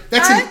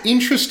an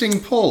interesting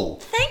pull.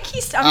 Thank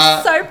you.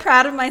 I'm so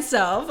proud of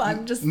myself.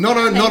 I'm just not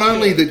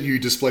only that you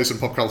display some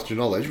pop culture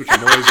knowledge, which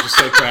I'm always just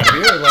so proud of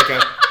you,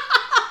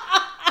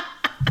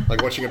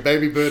 like watching a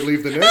baby bird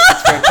leave the nest.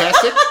 It's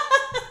fantastic.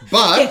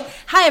 But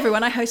hi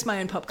everyone, I host my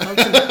own pop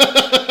culture.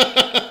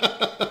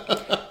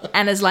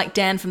 And as like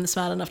Dan from the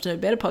Smart Enough to Know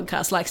Better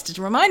podcast likes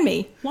to remind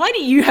me, why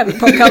do you have a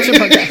pop culture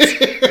podcast?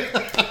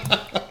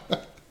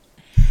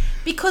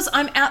 Because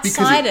I'm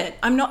outside it.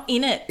 I'm not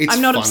in it.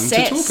 I'm not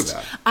obsessed. It's fun to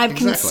talk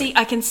about.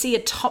 I can see a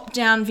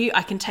top-down view.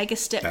 I can take a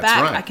step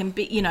back. Right. I can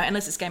be,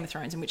 unless it's Game of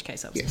Thrones, in which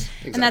case I was. Yes,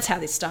 exactly. And that's how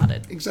this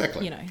started.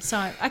 Exactly. So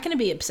I can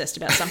be obsessed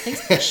about something.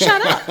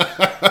 Shut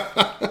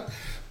up.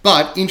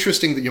 But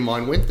interesting that your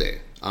mind went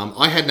there.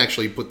 I hadn't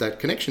actually put that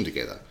connection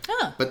together.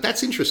 Oh. But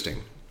that's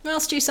interesting. Well,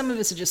 Stu, some of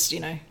us are just,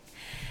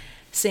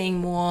 seeing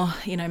more,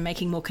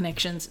 making more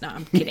connections. No,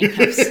 I'm kidding.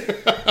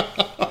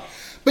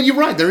 But you're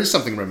right, there is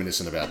something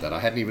reminiscent about that. I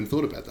hadn't even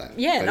thought about that.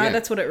 Yeah,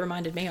 that's what it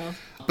reminded me of.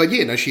 But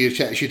she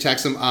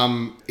attacks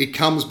them. It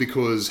comes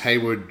because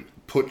Hayward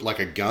put like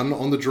a gun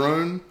on the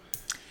drone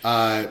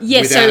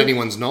without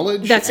anyone's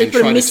knowledge. That's it,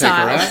 put a missile. Take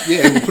her out.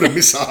 Yeah, and put a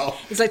missile.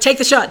 He's like, take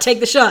the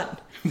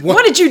shot.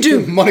 What did you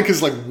do?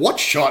 Monica's like, what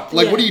shot?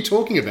 What are you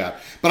talking about?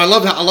 But I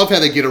love how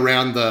they get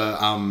around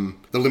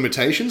the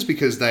limitations,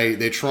 because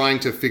they're trying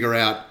to figure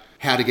out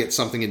how to get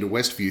something into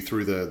Westview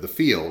through the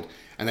field.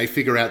 And they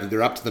figure out that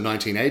they're up to the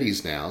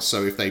 1980s now,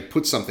 so if they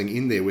put something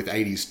in there with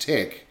 80s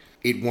tech,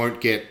 it won't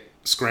get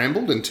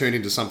scrambled and turned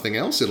into something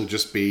else. It'll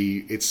just be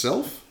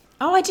itself.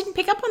 Oh, I didn't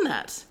pick up on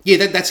that.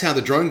 Yeah, that's how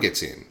the drone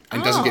gets in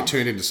and doesn't get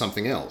turned into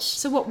something else.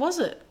 So what was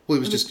it?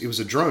 Well, it was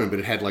a drone, but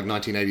it had like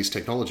 1980s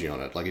technology on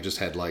it. Like it just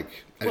had like...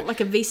 like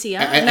a VCR?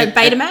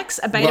 Betamax?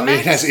 A Betamax? Well,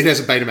 it has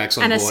a Betamax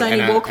on board. And a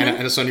Sony Walkman?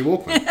 And a Sony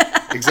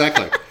Walkman.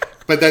 Exactly.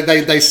 But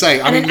they say...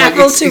 Apple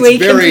IIe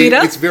computer?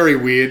 It's very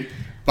weird,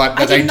 but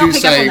I they did do not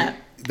pick say... up on that.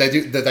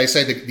 They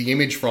say that the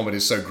image from it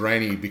is so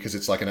grainy because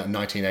it's like a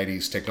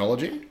 1980s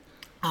technology.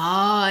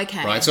 Oh,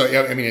 okay. Right, so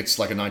I mean, it's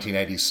like a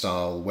 1980s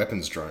style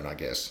weapons drone, I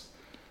guess.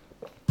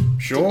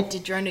 Sure.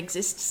 Did drone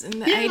exist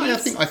in the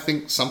 80s? I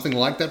think something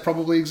like that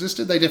probably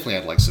existed. They definitely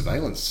had like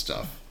surveillance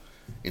stuff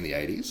in the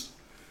 80s.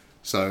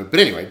 So, but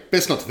anyway,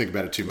 best not to think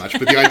about it too much.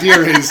 But the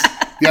idea is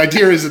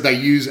that they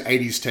use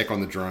 80s tech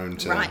on the drone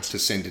to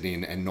send it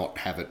in and not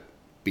have it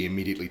be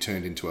immediately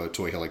turned into a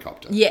toy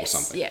helicopter or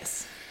something.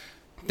 Yes.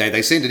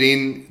 They send it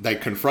in, they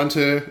confront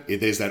her,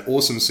 there's that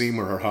awesome scene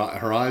where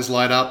her eyes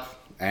light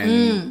up,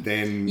 and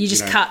then... You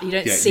just cut, you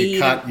don't see...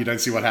 you don't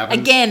see what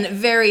happens. Again,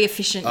 very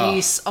efficient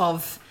use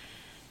of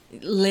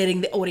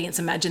letting the audience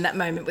imagine that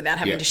moment without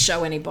having to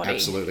show anybody.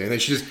 Absolutely. And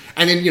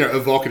then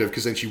evocative,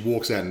 because then she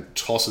walks out and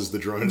tosses the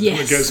drone and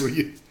goes,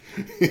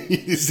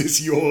 is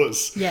this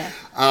yours? Yeah.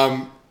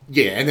 And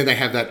then they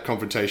have that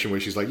confrontation where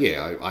she's like,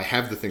 I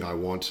have the thing I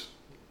want,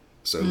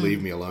 so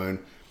leave me alone.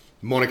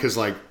 Monica's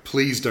like,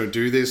 please don't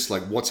do this.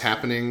 Like, what's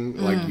happening?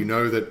 Like, you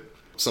know that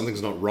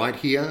something's not right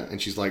here.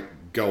 And she's like,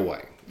 go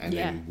away. And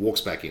then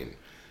walks back in.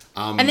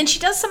 And then she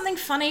does something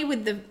funny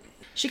with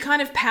she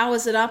kind of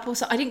powers it up.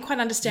 Also, I didn't quite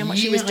understand what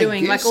she was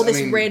doing. Like all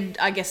this red,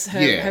 I guess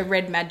her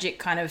red magic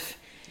kind of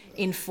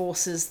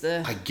enforces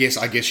the... I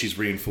guess she's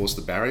reinforced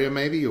the barrier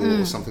maybe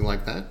or something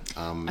like that.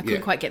 I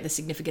couldn't quite get the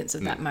significance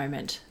of that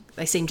moment.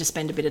 They seem to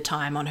spend a bit of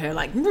time on her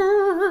like... and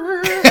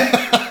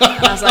I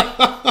was like,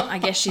 I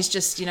guess she's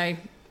just,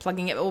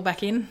 plugging it all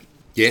back in.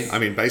 Yeah, I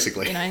mean,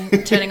 basically.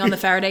 Turning on the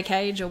Faraday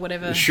cage or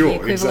whatever. Sure, the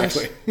equivalent.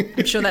 exactly.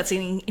 I'm sure that's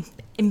an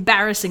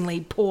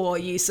embarrassingly poor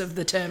use of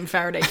the term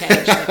Faraday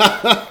cage.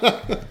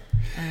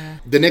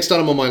 The next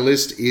item on my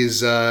list is,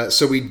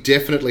 so we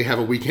definitely have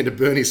a Weekend at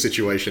Bernie's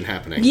situation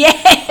happening.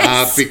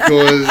 Yes!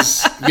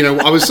 Because,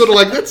 I was sort of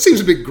like, that seems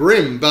a bit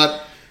grim,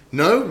 but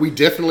no, we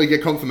definitely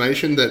get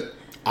confirmation that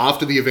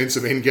after the events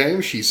of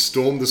Endgame, she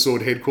stormed the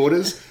Sword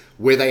headquarters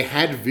where they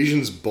had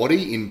Vision's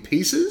body in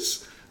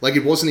pieces. Like,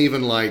 it wasn't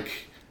even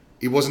like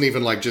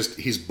just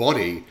his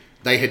body.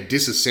 They had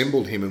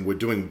disassembled him and were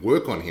doing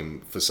work on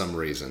him for some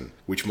reason,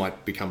 which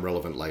might become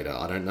relevant later.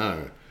 I don't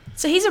know.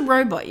 So he's a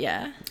robot,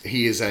 yeah?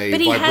 He is a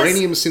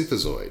vibranium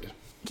synthesoid.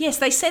 Yes,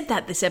 they said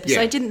that this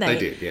episode, didn't they? They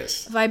did,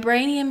 yes.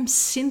 Vibranium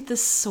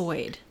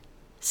synthesoid.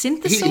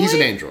 Synthesoid? He's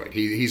an android.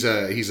 He's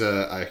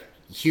a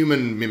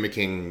human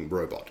mimicking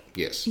robot,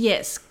 yes.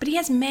 Yes, but he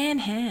has man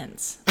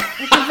hands.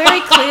 Like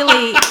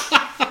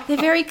they're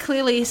very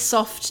clearly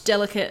soft,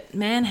 delicate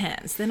man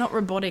hands. They're not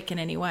robotic in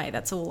any way.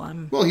 That's all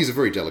I'm... Well, he's a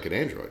very delicate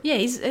android. Yeah,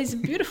 he's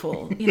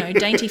beautiful.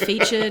 Dainty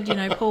featured,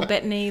 Paul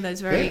Bettany,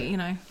 those very,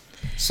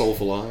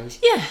 soulful eyes.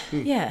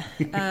 Yeah.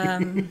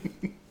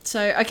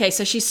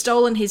 So she's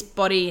stolen his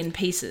body in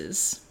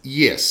pieces.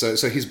 Yes,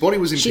 so his body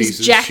was in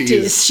pieces.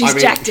 She's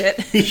jacked it.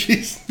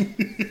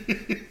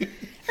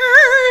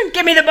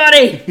 Give me the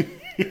body!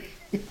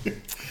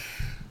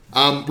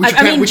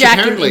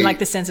 Jack in like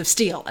the sense of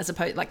steal, as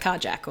opposed like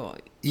carjack or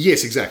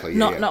yes, exactly.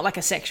 Yeah, not like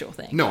a sexual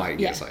thing. No, I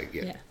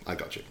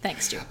got you.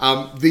 Thanks, Stu.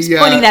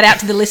 Pointing that out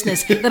to the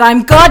listeners that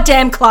I'm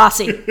goddamn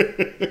classy.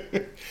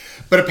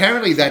 But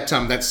apparently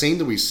that scene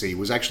that we see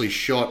was actually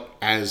shot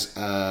as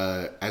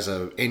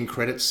a end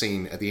credit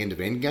scene at the end of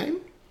Endgame.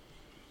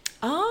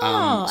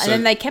 Oh, and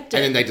then they kept it.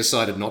 And then they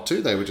decided not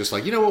to. They were just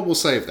like, you know what, we'll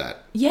save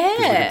that. Yeah.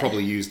 Because we could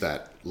probably use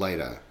that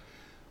later.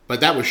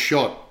 But that was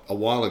shot a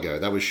while ago.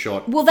 That was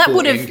shot for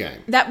Endgame.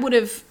 That would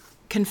have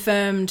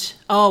confirmed,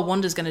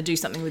 Wanda's going to do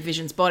something with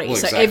Vision's body. Well,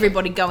 exactly. So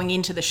everybody going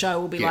into the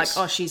show will be like,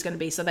 she's going to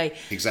be. So they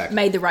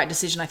made the right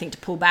decision, I think, to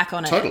pull back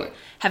on it. Totally.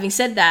 Having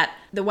said that,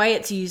 the way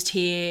it's used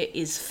here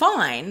is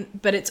fine,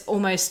 but it's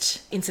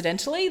almost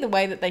incidentally the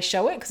way that they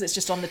show it, because it's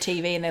just on the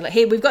TV and they're like,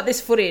 here, we've got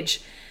this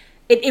footage.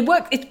 It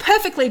worked. It's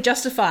perfectly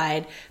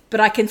justified, but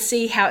I can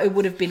see how it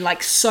would have been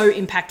like so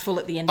impactful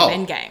at the end of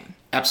Endgame.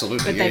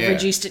 Absolutely. But they've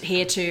reduced it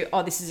here to,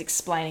 this is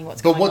explaining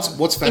what's going on. But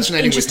what's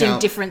fascinating interesting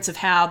difference of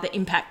how the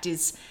impact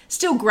is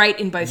still great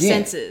in both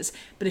senses.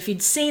 But if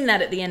you'd seen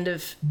that at the end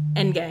of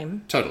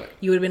Endgame, totally,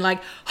 you would have been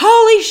like,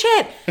 holy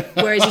shit!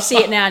 Whereas you see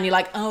it now and you're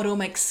like, it all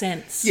makes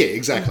sense. Yeah,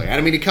 exactly. And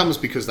I mean, it comes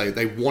because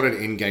they wanted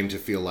Endgame to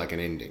feel like an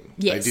ending.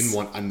 Yes. They didn't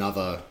want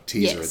another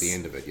teaser at the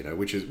end of it,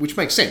 which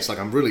makes sense. Like,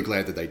 I'm really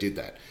glad that they did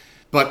that.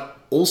 But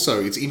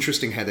also, it's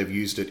interesting how they've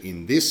used it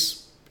in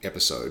this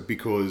episode,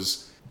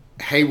 because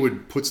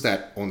Hayward puts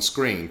that on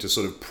screen to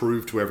sort of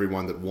prove to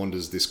everyone that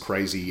Wanda's this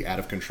crazy, out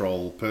of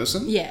control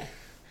person. Yeah.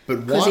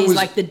 But because he's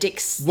like the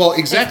dick's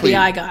FBI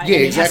guy. Yeah, and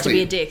he exactly. has to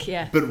be a dick,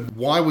 yeah. But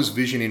why was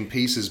Vision in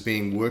pieces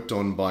being worked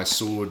on by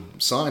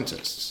sword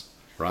scientists?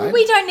 Right? Well,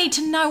 we don't need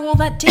to know all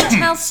that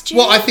detail, Stu.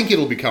 Well, I think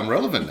it'll become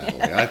relevant,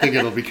 Natalie. I think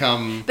it'll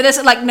become... But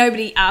there's like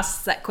nobody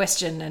asks that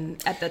question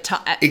and at the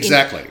time...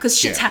 Exactly. Because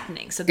shit's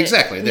happening. So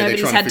exactly.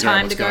 Nobody's had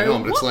time to go,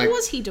 on, what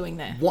was he doing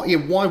there?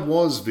 Why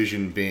was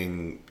Vision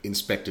being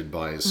inspected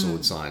by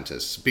sword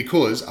scientists?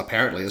 Because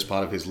apparently, as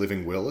part of his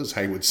living will, as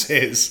Hayward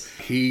says,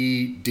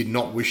 he did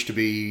not wish to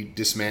be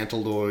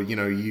dismantled or,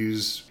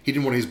 used... He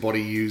didn't want his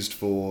body used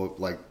for,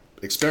 like,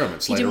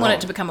 experiments later on. He didn't want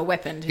it to become a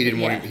weapon. He didn't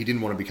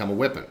want to become a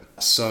weapon.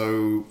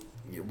 So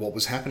what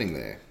was happening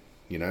there?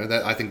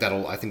 I think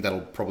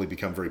that'll probably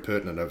become very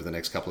pertinent over the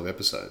next couple of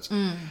episodes.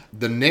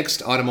 The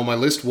next item on my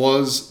list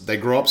was they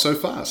grow up so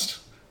fast.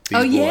 These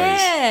boys.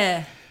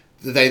 Yeah.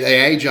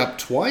 They age up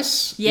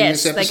twice. Yes, in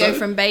this episode. They go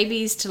from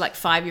babies to like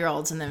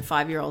 5-year-olds and then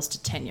 5-year-olds to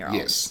 10-year-olds.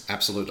 Yes,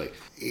 absolutely.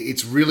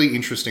 It's really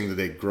interesting that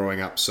they're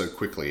growing up so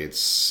quickly. It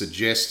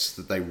suggests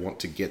that they want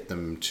to get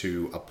them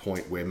to a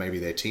point where maybe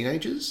they're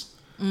teenagers.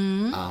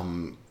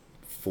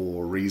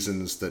 For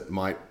reasons that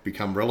might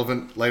become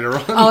relevant later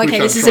on. Oh, okay,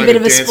 this is a bit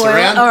of a spoiler.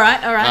 All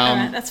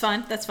right, that's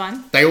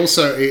fine. They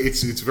also,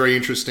 it's very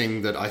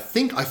interesting that I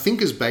think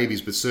as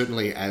babies, but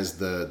certainly as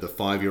the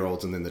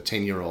 5-year-olds and then the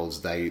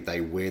 10-year-olds,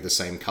 they wear the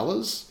same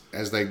colours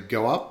as they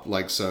go up.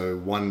 Like, so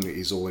one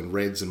is all in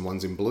reds and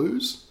one's in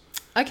blues.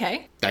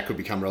 Okay. That could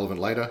become relevant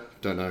later.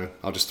 Don't know.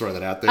 I'll just throw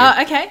that out there.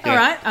 Oh, okay. Yeah. All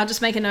right. I'll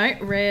just make a note.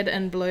 Red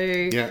and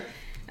blue. Yeah.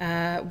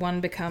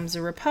 One becomes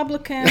a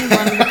Republican.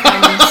 One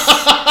becomes...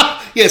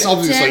 Yes,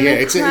 obviously, yeah.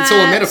 It's all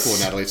a metaphor,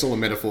 Natalie. It's all a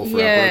metaphor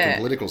for our broken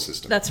political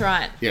system. That's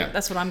right. Yeah.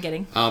 That's what I'm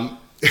getting.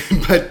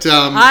 But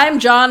I'm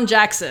John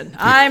Jackson.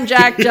 I'm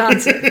Jack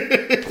Johnson.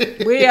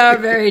 We are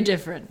very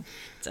different.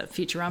 It's a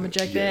Futurama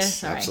joke there.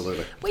 Sorry.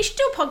 Absolutely. We should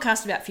do a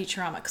podcast about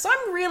Futurama, because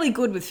I'm really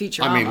good with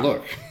Futurama. I mean,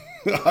 look,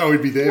 I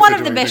would be there One for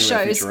of the best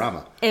shows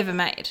Futurama. Ever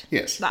made.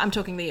 Yes. I'm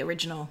talking the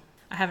original.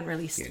 I haven't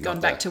really gone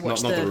back to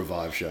watch the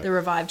revived show. The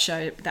revived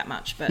show that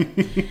much, but...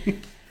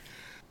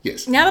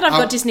 Yes. Now that I've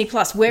got Disney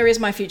Plus, where is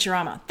my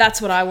Futurama?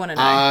 That's what I want to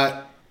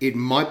know. It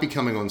might be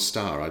coming on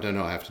Star. I don't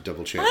know. I have to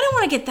double check. I don't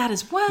want to get that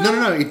as well.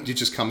 No. It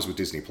just comes with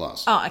Disney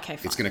Plus. Oh, okay,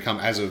 fine. It's going to come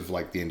as of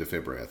like the end of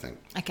February, I think.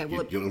 Okay,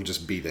 well... It'll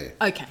just be there.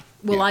 Okay.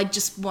 Well, I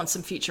just want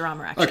some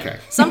Futurama action. Okay.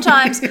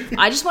 Sometimes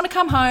I just want to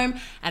come home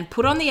and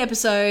put on the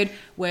episode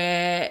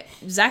where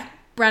Zach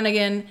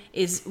Brannigan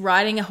is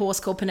riding a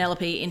horse called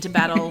Penelope into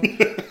battle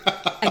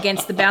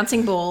against the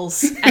bouncing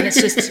balls, and it's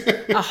just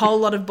a whole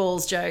lot of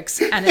balls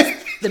jokes, and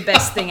it's the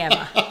best thing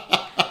ever.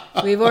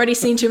 We've already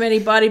seen too many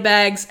body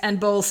bags and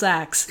ball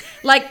sacks.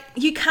 Like,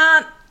 the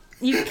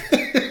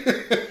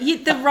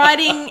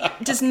writing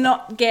does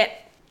not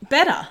get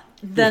better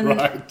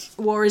than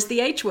War is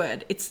the H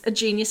Word. It's a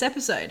genius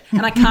episode.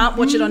 And I can't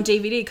watch it on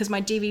DVD because my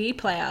DVD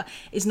player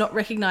is not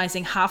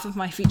recognizing half of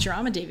my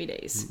Futurama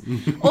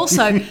DVDs.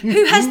 Also,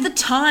 who has the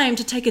time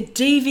to take a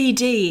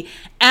DVD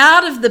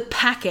out of the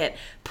packet,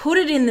 put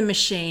it in the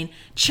machine,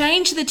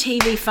 change the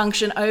TV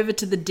function over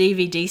to the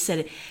DVD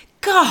setting?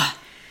 God,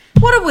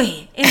 what are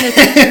we? In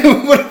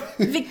the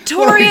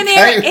Victorian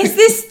era? Is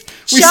this...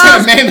 We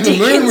said Man to the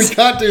Moon, we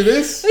can't do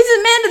this. We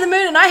said Man to the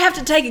Moon, and I have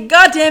to take a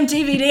goddamn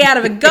DVD out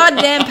of a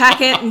goddamn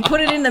packet and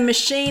put it in the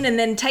machine and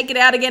then take it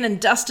out again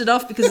and dust it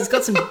off because it's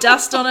got some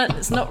dust on it and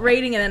it's not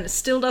reading and then it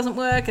still doesn't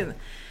work. And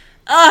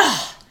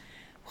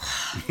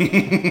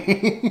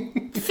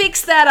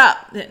Fix that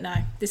up. No,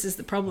 this is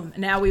the problem.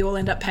 Now we all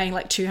end up paying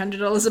like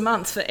 $200 a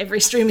month for every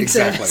streaming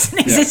service in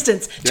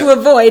existence to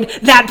avoid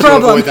that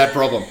problem. To avoid that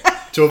problem.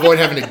 To avoid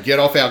having to get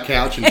off our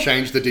couch and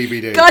change the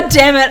DVD. God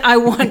damn it, I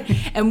want...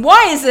 And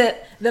why is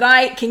it that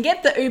I can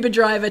get the Uber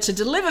driver to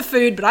deliver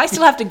food, but I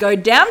still have to go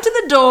down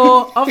to the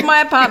door of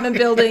my apartment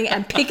building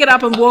and pick it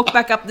up and walk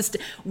back up the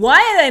stairs? Why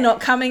are they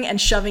not coming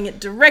and shoving it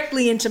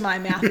directly into my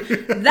mouth?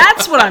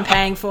 That's what I'm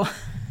paying for.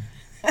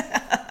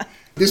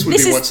 This would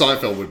be what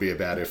Seinfeld would be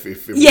about if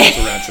it was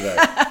around today.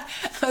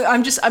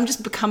 I'm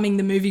just becoming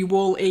the movie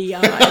Wall-E.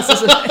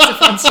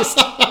 Everyone's just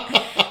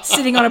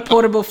sitting on a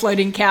portable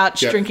floating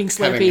couch, drinking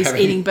Slurpees,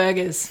 eating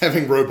burgers.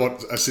 Having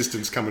robot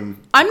assistants come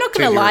and... I'm not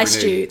going to lie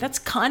to you. That's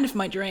kind of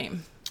my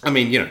dream. I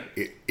mean,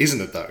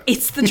 isn't it though?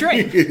 It's the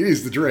dream. It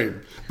is the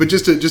dream. But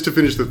just to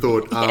finish the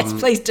thought, yes,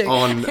 please do.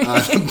 On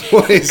the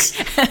boys,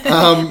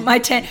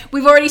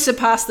 we've already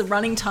surpassed the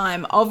running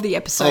time of the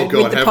episode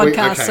with the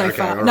podcast so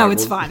far. Right, no,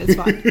 it's fine. It's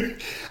fine.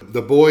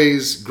 The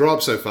boys grow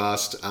up so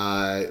fast.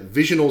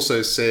 Vision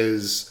also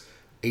says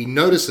he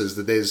notices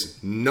that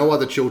there's no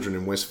other children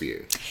in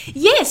Westview.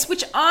 Yes,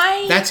 which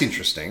that's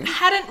interesting.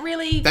 Hadn't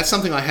really. That's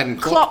something I hadn't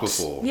clocked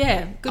before.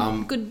 Yeah,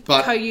 good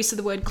co-use of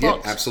the word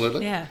clocked. Yeah,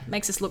 absolutely. Yeah,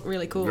 makes us look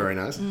really cool. Very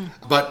nice.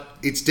 But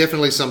it's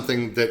definitely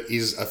something that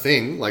is a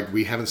thing. Like,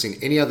 we haven't seen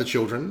any other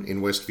children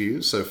in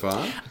Westview so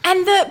far.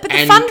 And the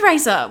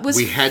fundraiser was...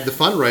 We had the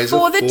fundraiser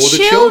for the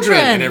children.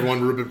 And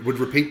everyone would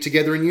repeat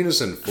together in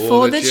unison.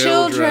 For the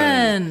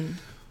children.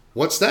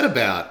 What's that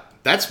about?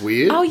 That's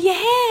weird. Oh,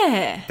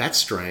 yeah. That's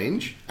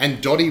strange.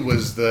 And Dottie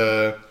was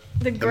the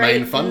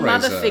great main fundraiser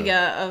mother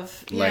figure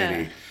of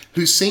lady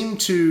who seemed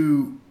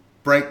to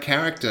break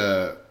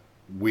character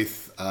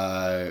with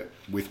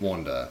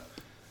Wanda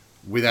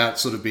without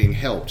sort of being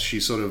helped. She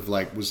sort of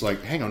was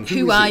like, hang on,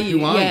 who are you?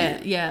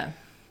 Yeah.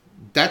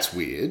 That's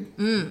weird.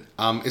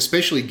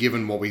 Especially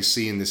given what we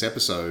see in this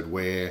episode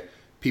where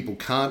people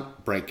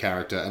can't break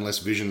character unless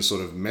Vision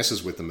sort of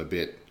messes with them a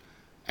bit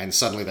and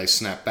suddenly they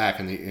snap back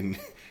and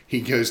he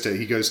goes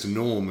to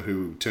Norm,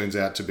 who turns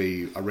out to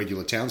be a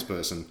regular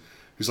townsperson,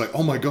 who's like,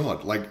 oh my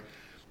God, like,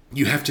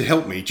 you have to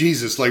help me.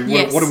 Jesus, like,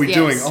 what are we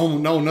doing? Oh,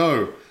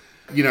 no.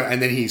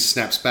 And then he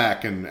snaps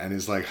back and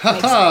is like,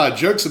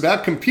 jokes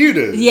about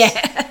computers.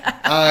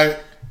 Yeah.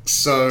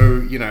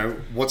 So,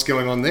 what's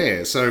going on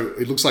there? So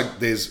it looks like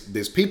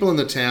there's people in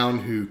the town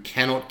who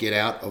cannot get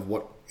out of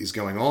what is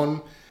going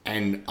on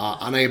and are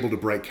unable to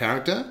break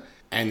character.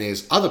 And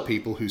there's other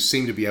people who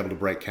seem to be able to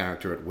break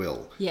character at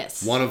will.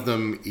 Yes. One of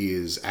them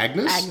is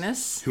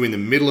Agnes. Who in the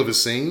middle of a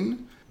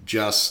scene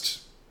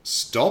just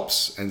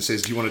stops and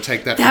says, do you want to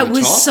take that from the top? That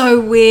was so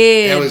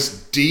weird. That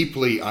was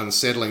deeply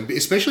unsettling,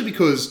 especially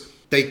because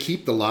they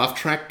keep the laugh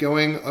track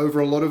going over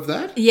a lot of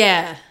that.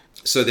 Yeah.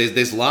 So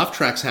there's laugh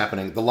tracks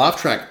happening. The laugh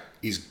track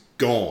is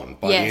gone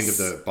by the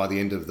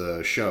end of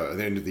the show,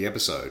 the end of the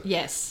episode.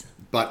 Yes.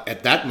 But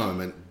at that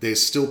moment,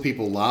 there's still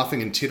people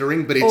laughing and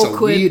tittering, but it's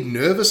awkward. A weird,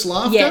 nervous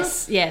laughter.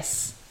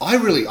 Yes. I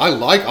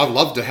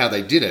loved how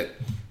they did it.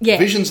 Yeah.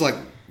 Vision's like,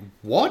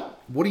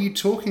 what? What are you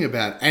talking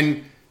about?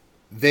 And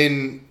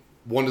then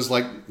Wanda's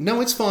like,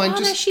 no, it's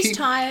fine. She's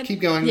tired. Keep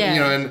going.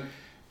 Yeah.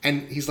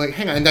 And he's like,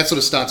 hang on. And that sort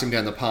of starts him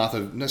down the path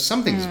of, no,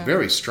 something's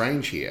very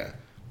strange here.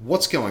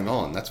 What's going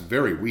on? That's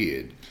very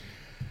weird.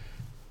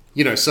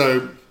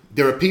 So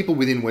there are people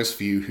within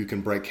Westview who can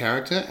break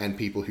character and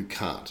people who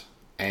can't.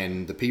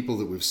 And the people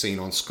that we've seen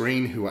on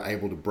screen who are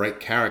able to break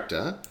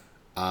character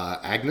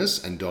are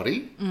Agnes and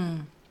Dottie.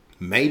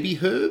 Maybe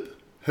Herb.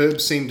 Herb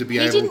seemed to be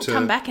able to... He didn't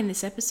come back in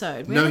this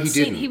episode. No, he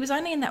didn't. He was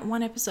only in that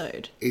one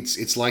episode.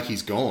 It's like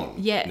he's gone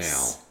now.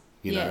 Yes.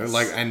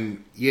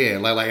 And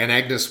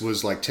Agnes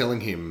was like telling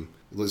him,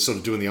 was sort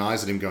of doing the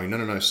eyes at him going,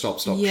 no, stop,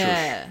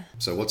 yeah. shush.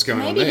 So what's going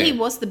on there? there? Maybe he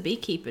was the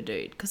beekeeper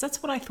dude, because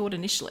that's what I thought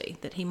initially,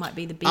 that he might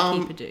be the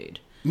beekeeper dude.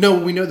 No,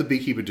 we know the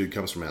beekeeper dude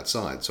comes from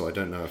outside, so I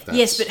don't know if that's...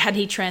 Yes, but had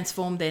he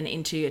transformed then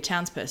into a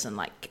townsperson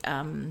like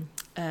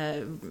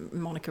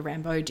Monica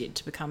Rambeau did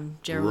to become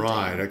Geraldine?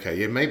 Right, okay,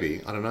 yeah,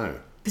 maybe. I don't know.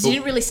 Because you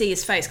didn't really see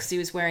his face because he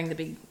was wearing the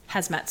big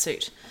hazmat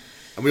suit.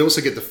 And we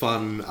also get the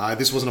fun...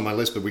 this wasn't on my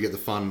list, but we get the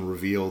fun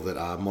reveal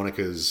that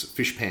Monica's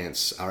fish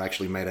pants are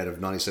actually made out of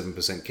 97%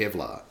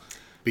 Kevlar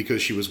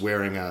because she was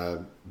wearing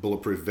a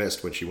bulletproof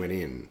vest when she went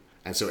in,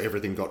 and so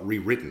everything got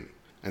rewritten.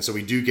 And so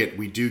we do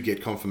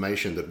get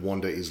confirmation that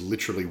Wanda is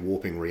literally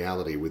warping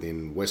reality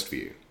within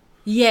Westview.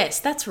 Yes,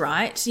 that's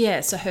right.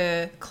 Yeah, so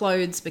her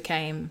clothes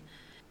became...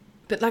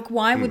 But,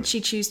 why would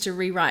she choose to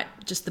rewrite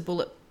just the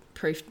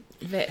bulletproof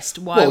vest?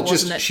 Why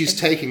wasn't it... She's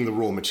taking the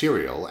raw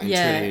material and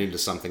turning it into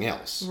something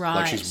else. Right.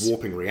 Like, she's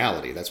warping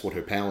reality. That's what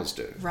her powers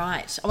do.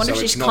 Right. I wonder if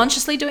she's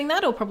consciously doing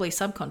that or probably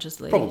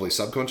subconsciously. Probably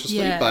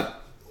subconsciously,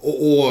 but...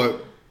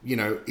 Or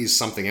is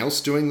something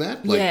else doing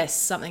that? Yes,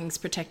 something's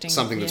protecting...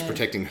 Something that's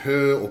protecting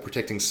her or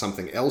protecting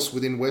something else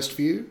within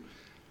Westview.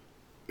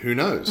 Who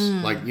knows?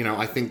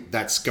 I think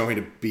that's going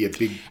to be a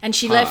big And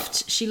she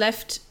part.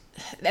 left...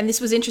 And this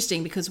was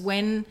interesting because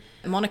when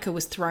Monica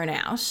was thrown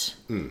out,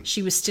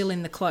 she was still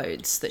in the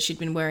clothes that she'd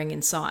been wearing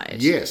inside.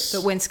 Yes.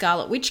 But when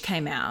Scarlet Witch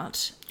came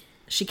out,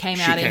 she came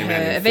out in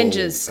her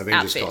Avengers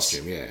outfit.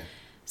 Costume, yeah.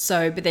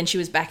 So, but then she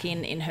was back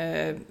in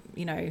her,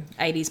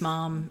 80s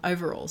mom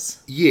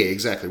overalls. Yeah,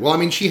 exactly. Well, I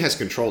mean, she has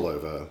control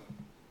over,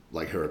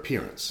 like, her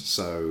appearance.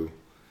 So,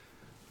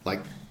 like,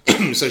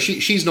 so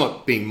she's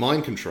not being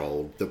mind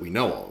controlled that we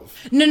know of.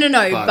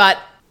 No. But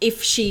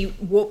if she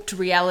warped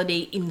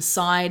reality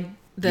inside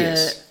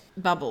the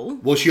bubble.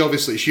 Well, she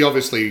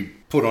obviously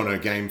put on her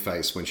game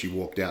face when she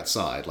walked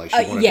outside. Like,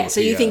 she wanted to so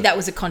you think that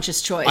was a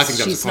conscious choice? I think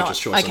that was a conscious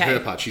choice on her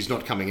part. She's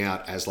not coming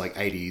out as, like,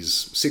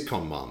 80s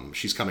sitcom mum.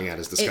 She's coming out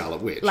as the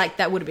Scarlet Witch. Like,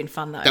 that would have been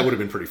fun, though. That would have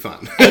been pretty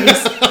fun.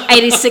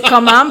 80s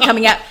sitcom mum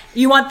coming out.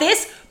 You want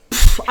this?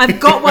 I've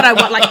got what I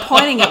want. Like,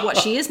 pointing at what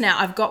she is now.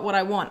 I've got what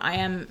I want. I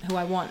am who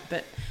I want.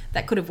 But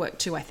that could have worked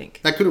too, I think.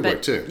 That could have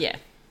worked too. Yeah.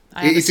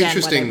 It's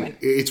interesting.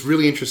 It's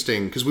really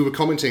interesting because we were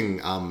commenting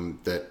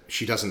that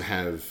she doesn't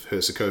have her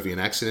Sokovian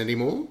accent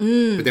anymore.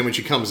 But then when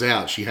she comes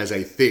out, she has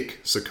a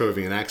thick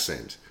Sokovian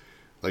accent.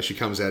 Like, she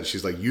comes out,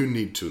 she's like, "You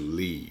need to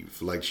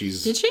leave." Like,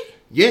 she's. Did she?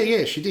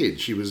 Yeah, she did.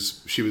 She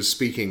was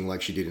speaking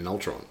like she did in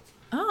Ultron.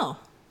 Oh,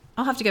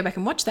 I'll have to go back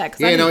and watch that.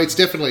 It's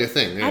definitely a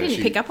thing. Yeah, I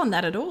didn't pick up on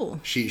that at all.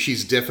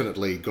 She's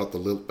definitely got the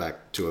lilt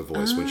back to her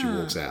voice when she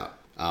walks out.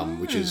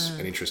 Which is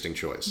an interesting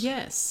choice.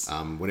 Yes.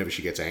 Whenever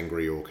she gets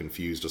angry or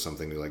confused or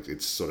something, like,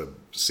 it sort of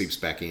seeps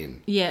back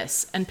in.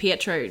 Yes, and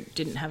Pietro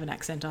didn't have an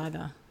accent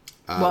either.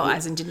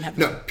 As in didn't have.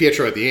 No,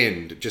 Pietro at the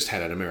end just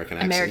had an American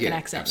accent. American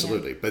accent,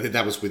 absolutely. Yeah. But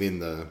that was within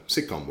the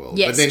sitcom world.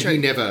 Yes, but then true.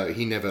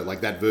 he never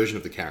like that version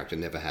of the character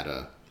never had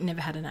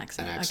an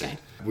accent. Okay.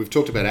 We've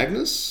talked about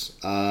Agnes,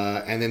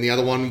 and then the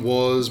other one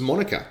was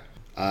Monica.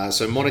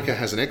 So Monica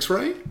has an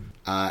X-ray,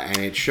 and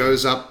it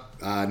shows up.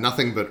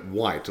 Nothing but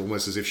white,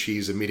 almost as if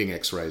she's emitting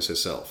X-rays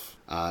herself.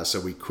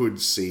 So we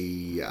could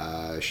see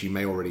she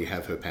may already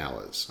have her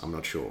powers. I'm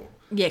not sure.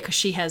 Yeah, because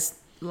she has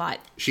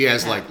light. She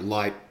has like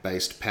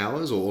light-based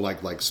powers, or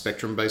like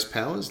spectrum-based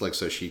powers, like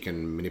so she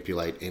can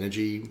manipulate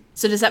energy.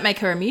 So does that make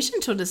her a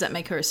mutant, or does that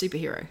make her a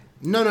superhero?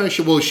 No.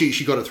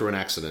 She got it through an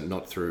accident,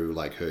 not through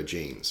like her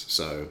genes.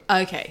 So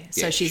okay,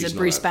 so she's a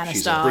Bruce Banner style.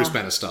 She's a Bruce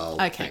Banner style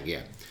okay. thing,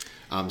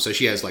 yeah. So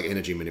she has like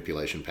energy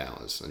manipulation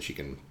powers, and she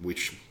can,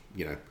 which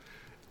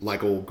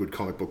like all good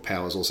comic book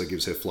powers, also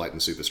gives her flight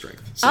and super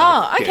strength. So,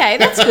 okay,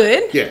 that's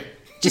good. Yeah.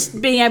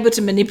 Just being able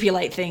to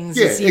manipulate things.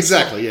 Yeah,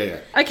 exactly. Yeah.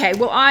 Okay,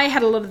 well, I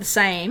had a lot of the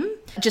same.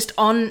 Just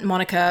on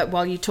Monica,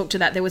 while you talked to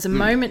that, there was a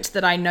moment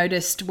that I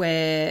noticed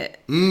where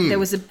there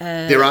was a...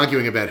 They're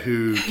arguing about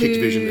who kicked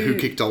Vision, who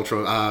kicked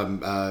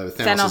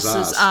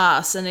Thanos'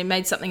 ass, and it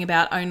made something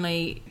about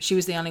she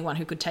was the only one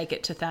who could take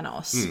it to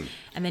Thanos.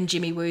 And then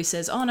Jimmy Woo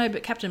says, "Oh no,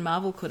 but Captain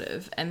Marvel could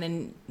have." And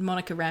then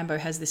Monica Rambeau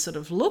has this sort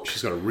of look.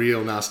 She's got a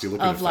real nasty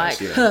look of in her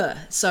face. Huh.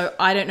 So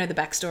I don't know the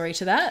backstory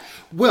to that.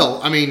 Well,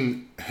 I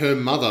mean, her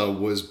mother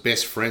was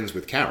best friends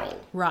with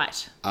Carol.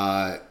 Right.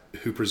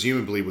 Who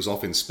presumably was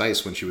off in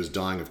space when she was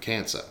dying of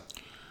cancer.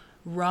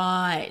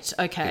 Right.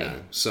 Okay.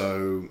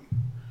 So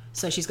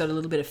she's got a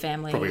little bit of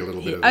family. Probably a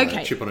little bit of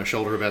a chip on her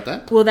shoulder about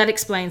that. Well, that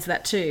explains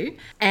that too.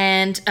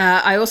 And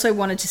I also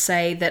wanted to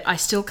say that I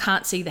still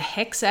can't see the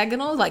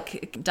hexagonal.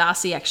 Like,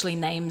 Darcy actually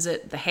names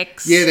it the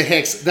hex. Yeah, the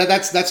hex.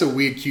 That's a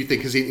weird, cute thing,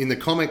 because in the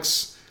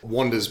comics,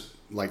 Wanda's,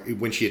 like,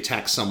 when she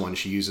attacks someone,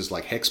 she uses,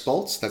 like, hex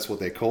bolts. That's what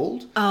they're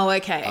called. Oh,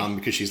 okay.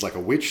 Because she's like a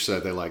witch,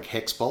 so they're like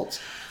hex bolts.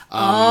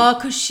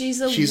 Because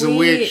she's a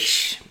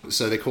witch.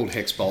 So they're called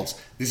hex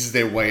bolts. This is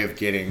their way of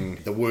getting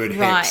the word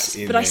hex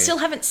in but I still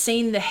haven't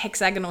seen the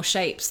hexagonal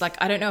shapes. Like,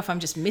 I don't know if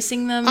I'm just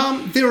missing them.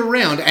 They're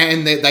around,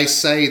 and they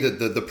say that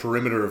the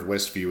perimeter of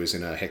Westview is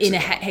in a hexagon. In a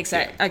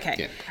hexagon, yeah. okay.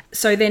 Yeah.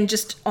 So then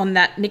just on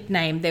that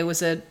nickname, there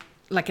was an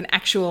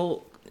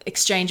actual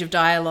exchange of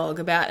dialogue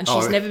about, and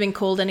she's never been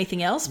called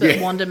anything else but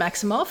Wanda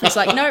Maximoff. It's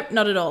like, nope,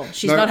 not at all.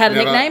 She's not had a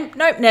nickname?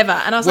 Nope, never.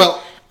 And I was like,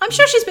 I'm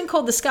sure she's been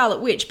called the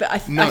Scarlet Witch, but I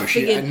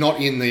figured...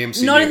 not in the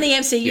MCU. Not in the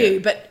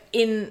MCU, but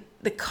in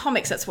the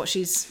comics, that's what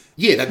she's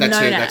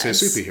that's her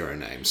superhero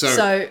name.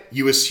 So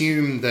you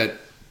assume that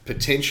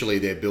potentially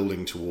they're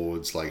building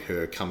towards, like,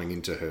 her coming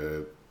into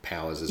her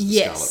powers as the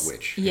Scarlet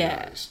Witch.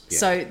 Yeah.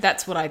 So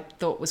that's what I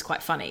thought was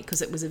quite funny,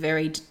 because it was a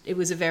very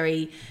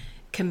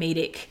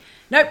comedic...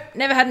 Nope,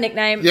 never had a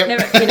nickname. Yep.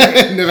 Never had one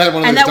of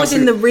those. And that was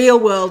in the real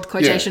world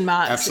quotation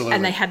marks. Absolutely.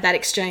 And they had that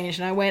exchange,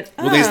 and I went,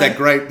 Well, there's that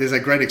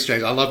great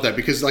exchange. I love that,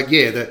 because, like,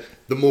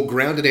 the more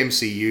grounded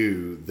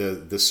MCU,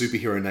 the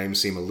superhero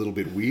names seem a little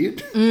bit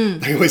weird.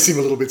 They always seem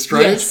a little bit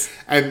strange. Yes.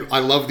 And I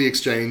love the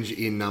exchange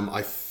in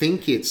I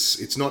think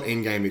it's not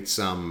Endgame, it's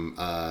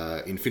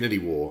Infinity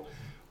War,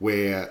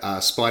 where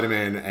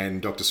Spider-Man and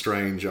Doctor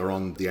Strange are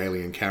on the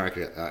alien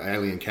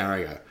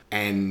carrier,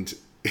 and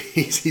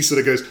he sort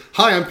of goes,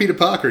 "Hi, I'm Peter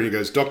Parker," and he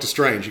goes, "Doctor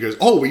Strange." He goes,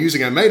 "Oh, we're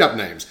using our made-up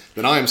names.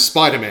 Then I am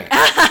Spider-Man."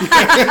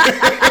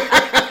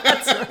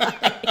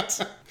 That's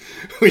right.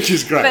 Which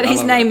is great. But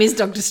his name is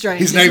Doctor Strange.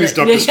 His name is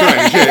Doctor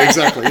Strange. Yeah,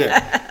 exactly.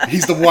 Yeah,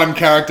 he's the one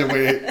character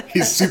where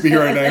his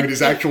superhero name and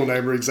his actual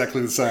name are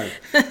exactly the same.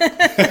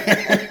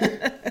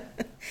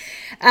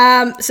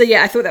 So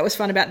yeah, I thought that was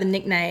fun about the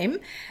nickname.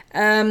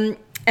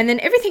 And then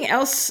everything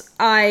else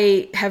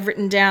I have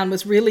written down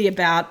was really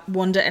about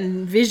Wanda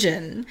and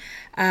Vision.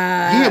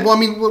 Well, I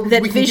mean,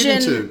 That we can Vision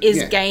get into...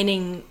 is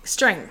gaining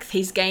strength.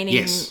 He's gaining...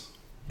 Yes.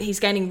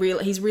 He's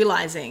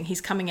realizing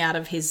he's coming out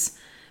of his...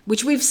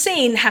 Which we've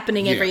seen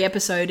happening every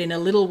episode in a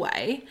little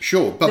way.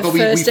 Sure, but the we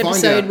first find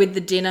episode out... with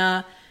the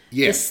dinner.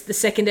 Yeah. The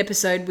second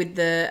episode with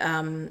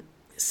the...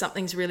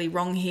 something's really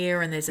wrong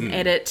here and there's an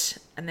edit,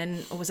 and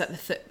then, or was that the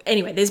third?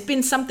 Anyway, there's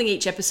been something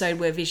each episode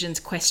where Vision's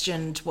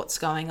questioned what's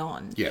going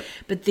on. Yeah.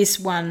 But this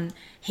one,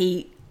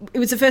 it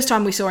was the first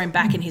time we saw him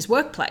back in his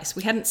workplace.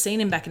 We hadn't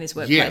seen him back in his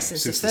workplace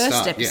since the first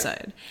start,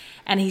 episode.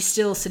 And he's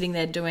still sitting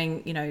there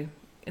doing,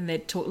 and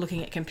they're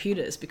looking at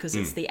computers because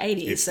it's the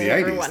 80s. It's so the 80s.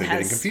 everyone They're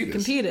has getting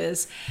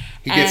computers.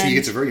 He And-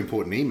 gets a very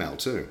important email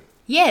too.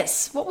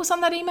 Yes. What was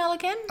on that email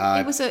again?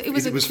 It was a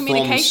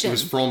communication. It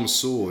was from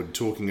Sword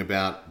talking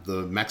about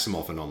the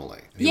Maximoff anomaly.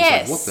 And he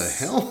Yes. was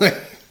like, what the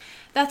hell?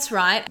 That's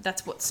right.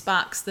 That's what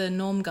sparks the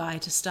Norm guy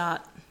to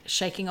start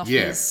shaking off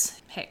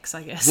his hex,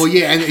 I guess. Well,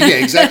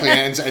 exactly.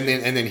 and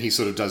then he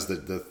sort of does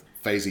the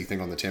phasey thing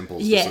on the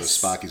temples to sort of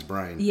spark his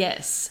brain.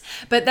 Yes.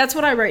 But that's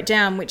what I wrote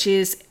down, which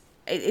is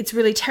it's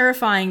really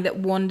terrifying that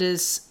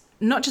Wanda's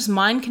not just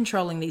mind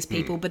controlling these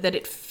people, but that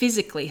it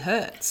physically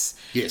hurts.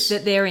 Yes.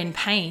 That they're in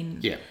pain.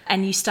 Yeah.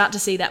 And you start to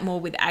see that more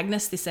with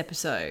Agnes this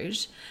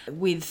episode,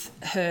 with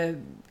her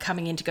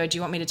coming in to go, do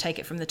you want me to take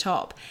it from the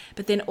top?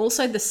 But then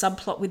also the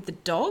subplot with the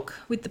dog,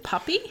 with the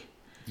puppy.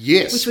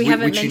 Yes. Which we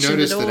haven't which you mentioned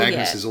notice at all that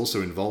Agnes yet. is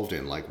also involved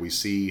in. Like, we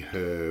see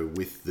her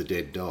with the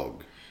dead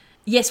dog.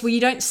 Yes, well,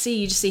 you just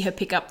see her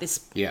pick up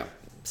this Yeah.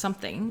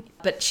 something,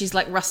 but she's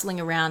like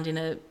rustling around in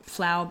a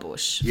flower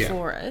bush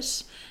for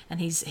it, and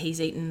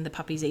the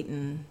puppy's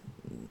eaten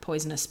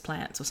poisonous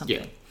plants or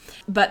something. Yeah.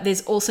 But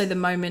there's also the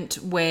moment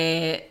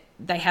where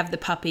they have the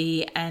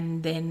puppy,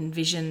 and then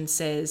Vision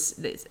says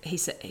that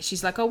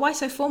she's like, oh, why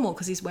so formal?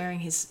 Because he's wearing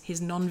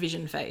his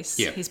non-Vision face,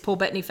 his Paul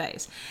Bettany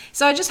face.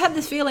 So I just had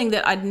this feeling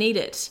that I'd need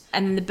it,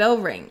 and then the bell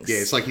rings. Yeah,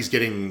 it's like he's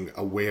getting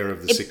aware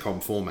of the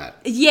sitcom format.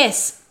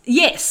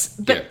 Yes,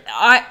 but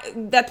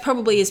that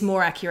probably is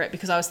more accurate,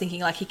 because I was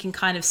thinking like he can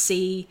kind of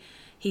see,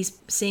 he's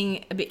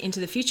seeing a bit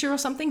into the future or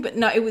something. But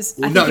no, it was.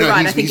 I think you're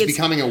right. I think he's it's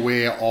becoming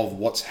aware of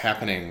what's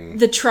happening.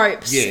 the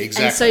tropes. Yeah,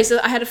 exactly. And so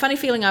I had a funny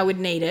feeling I would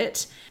need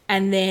it,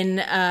 and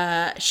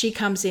then she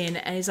comes in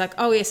and he's like,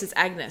 "Oh yes, it's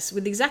Agnes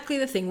with exactly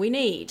the thing we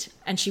need."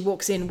 And she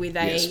walks in with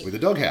with a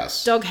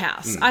doghouse.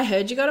 Doghouse. I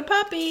heard you got a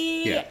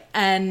puppy. Yeah.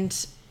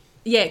 And.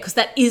 Yeah, because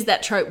that is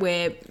that trope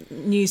where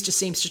news just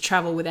seems to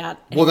travel without...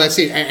 Well, that's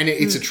it. And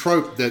it's a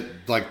trope that,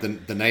 like,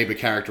 the neighbour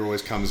character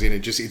always comes in,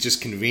 and it's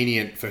just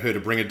convenient for her to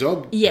bring a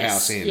dog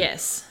house in.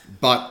 Yes.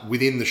 But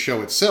within the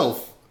show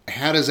itself,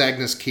 how does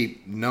Agnes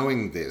keep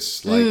knowing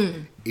this? Like,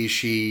 is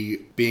she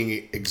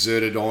being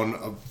exerted on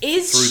through the show?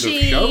 Is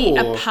she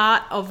Or? a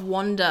part of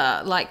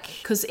Wanda? Like,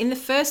 because in the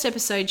first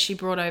episode, she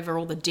brought over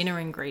all the dinner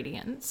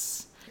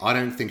ingredients. I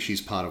don't think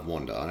she's part of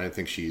Wanda. I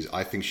think she's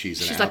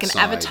She's an like outside, an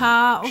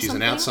avatar or she's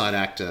something? an outside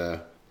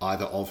actor,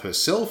 either of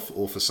herself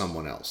or for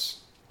someone else.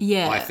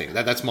 Yeah. I think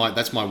that's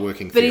my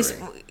working But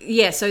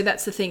theory. so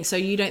that's the thing. So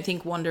you don't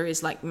think Wanda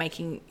is like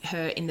making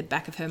her in the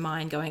back of her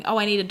mind going, oh,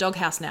 I need a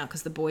doghouse now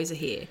because the boys are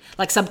here.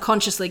 Like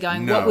subconsciously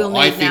going, what we'll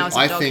need now is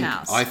a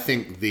doghouse. I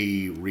think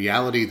the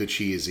reality that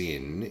she is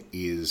in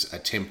is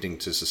attempting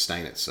to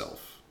sustain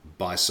itself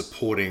by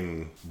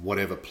supporting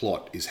whatever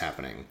plot is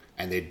happening.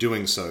 And they're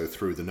doing so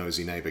through the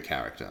nosy neighbour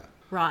character.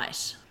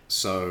 Right.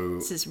 So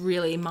This is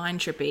really mind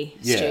trippy,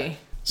 yeah. Stu.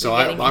 So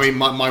I mean,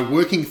 my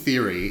working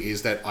theory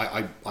is that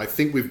I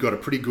think we've got a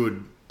pretty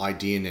good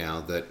idea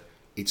now that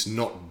it's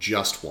not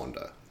just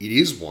Wanda. It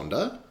is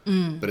Wanda,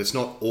 but it's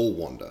not all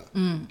Wanda.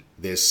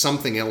 There's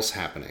something else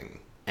happening.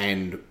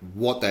 And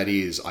what that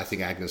is, I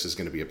think Agnes is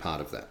going to be a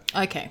part of that.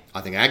 Okay. I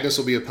think Agnes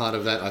will be a part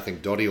of that. I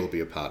think Dottie will be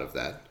a part of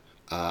that.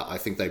 I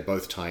think they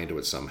both tie into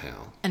it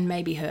somehow. And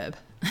maybe Herb.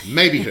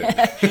 Maybe her.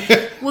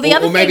 Well, the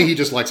other or maybe thing, he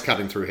just likes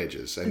cutting through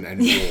hedges and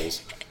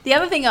walls. the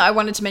other thing I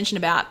wanted to mention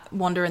about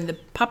Wanda and the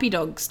puppy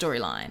dog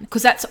storyline,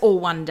 because that's all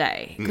one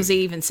day, because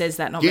he even says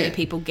that not many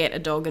people get a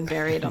dog and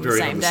bury it on the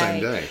same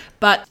day.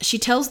 But she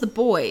tells the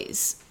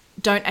boys,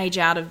 don't age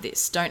out of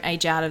this. Don't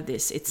age out of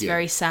this. It's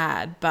very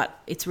sad, but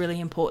it's really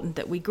important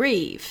that we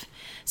grieve.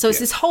 So it's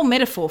this whole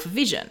metaphor for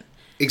Vision.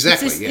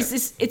 Exactly,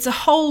 It's a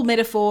whole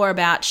metaphor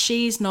about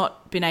she's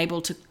not been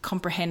able to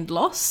comprehend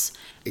loss.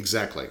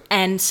 Exactly.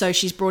 And so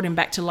she's brought him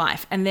back to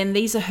life. And then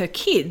these are her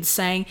kids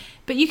saying,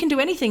 but you can do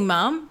anything,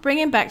 Mum. Bring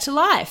him back to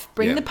life.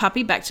 Bring the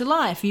puppy back to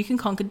life. You can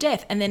conquer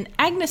death. And then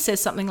Agnes says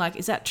something like,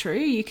 is that true?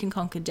 You can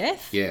conquer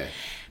death? Yeah.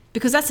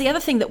 Because that's the other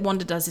thing that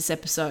Wanda does this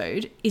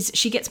episode, is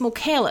she gets more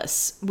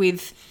careless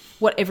with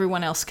what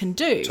everyone else can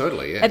do.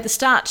 Totally, yeah. At the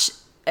start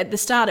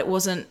it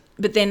wasn't,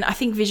 but then I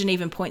think Vision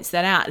even points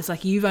that out. It's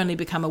like, you've only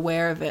become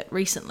aware of it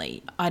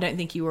recently. I don't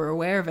think you were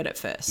aware of it at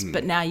first,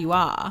 but now you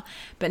are.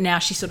 But now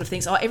she sort of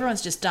thinks, oh,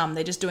 everyone's just dumb.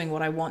 They're just doing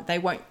what I want. They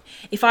won't.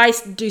 If I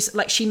do,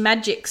 like, she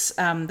magics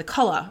the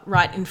collar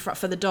right in front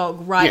for the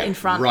dog, in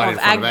front of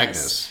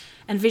Agnes.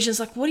 And Vision's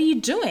like, what are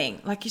you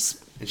doing? Like,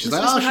 and she's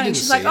like,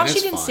 oh, she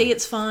didn't see it.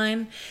 It's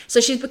fine.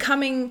 So she's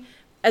becoming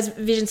as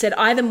Vision said,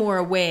 either more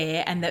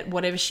aware and that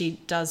whatever she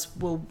does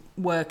will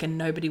work and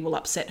nobody will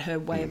upset her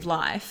way of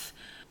life,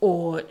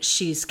 or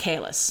she's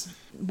careless.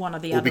 One or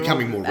the other. Or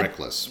becoming more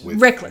reckless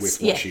with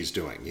what she's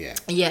doing, yeah.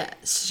 Yeah,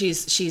 she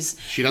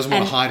doesn't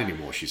want to hide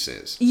anymore, she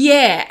says.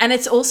 Yeah, and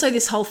it's also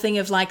this whole thing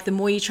of like the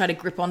more you try to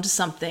grip onto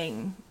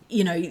something,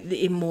 you know,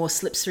 it more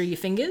slips through your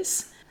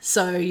fingers.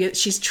 So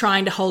she's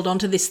trying to hold on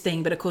to this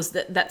thing, but of course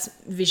that's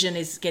Vision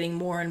is getting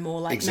more and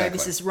more like, exactly. No,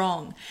 this is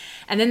wrong.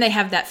 And then they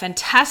have that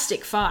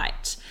fantastic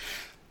fight.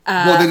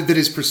 That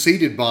is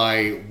preceded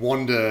by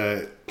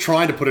Wanda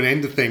trying to put an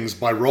end to things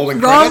by rolling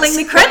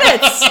the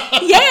credits.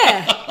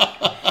 Yeah.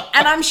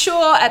 And I'm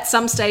sure at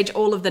some stage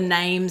all of the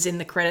names in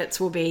the credits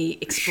will be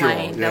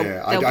explained. Sure,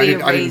 yeah. I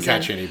didn't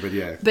catch any, but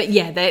yeah. But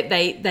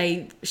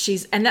yeah,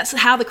 she's, and that's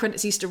how the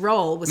credits used to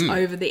roll, was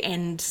over the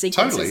end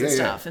sequences and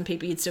stuff, and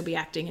people, you'd still be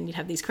acting and you'd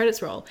have these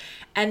credits roll.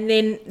 And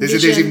then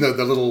there's even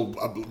the little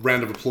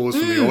round of applause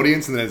from the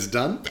audience, and then it's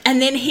done.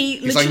 And then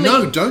he's like,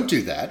 no, don't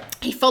do that.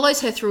 He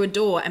follows her through a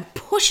door and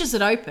pushes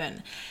it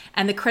open.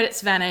 And the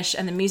credits vanish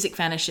and the music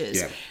vanishes.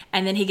 Yeah.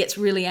 And then he gets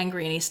really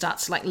angry and he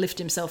starts to like lift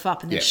himself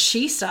up. And then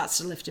she starts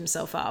to lift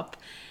himself up.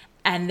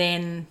 And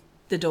then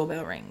the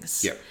doorbell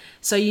rings. Yeah.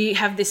 So you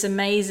have this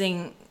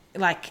amazing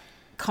like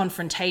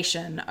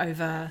confrontation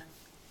over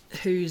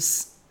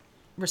who's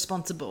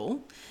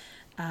responsible.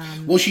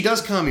 Well, she does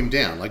calm him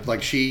down.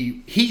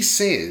 He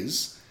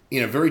says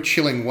in a very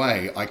chilling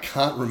way, I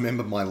can't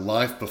remember my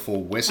life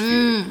before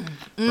Westview.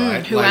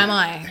 Right? Who am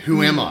I?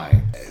 Who am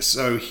I?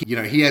 So,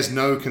 he has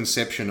no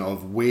conception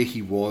of where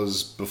he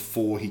was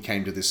before he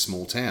came to this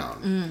small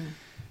town.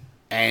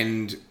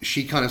 And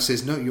she kind of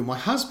says, no, you're my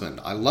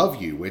husband. I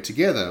love you. We're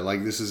together.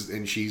 Like this is,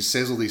 and she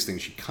says all these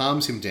things. She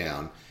calms him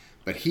down,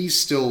 but he's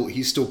still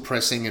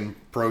pressing and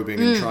probing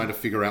and trying to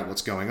figure out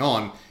what's going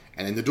on.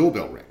 And then the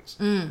doorbell rings.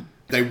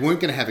 They weren't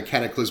going to have a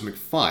cataclysmic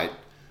fight,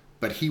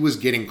 but he was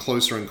getting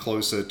closer and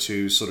closer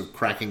to sort of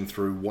cracking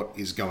through what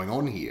is going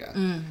on here.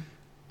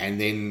 And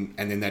then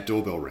that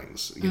doorbell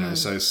rings, you know,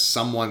 so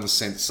someone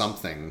sent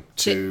something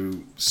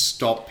to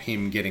stop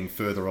him getting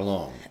further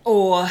along.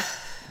 Or,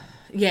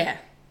 yeah.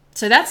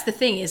 So that's the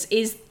thing is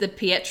the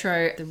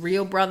Pietro the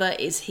real brother?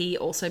 Is he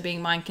also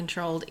being mind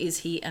controlled? Is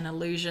he an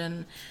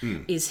illusion?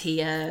 Is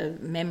he a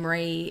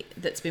memory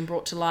that's been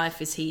brought to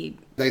life? Is he...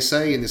 They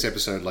say in this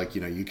episode, like,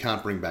 you know, you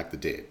can't bring back the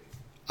dead.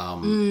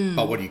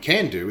 But what you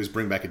can do is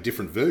bring back a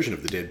different version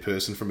of the dead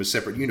person from a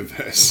separate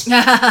universe.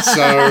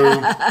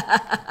 So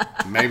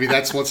maybe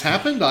that's what's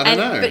happened. I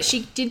don't know. But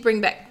she did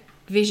bring back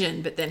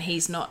Vision, but then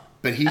he's not.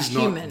 But he's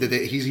not human.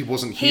 He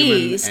wasn't human.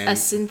 He's a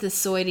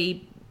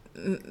synthesoidy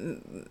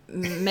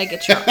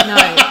Megatron.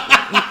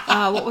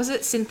 No, what was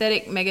it?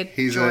 Synthetic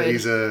Megatron.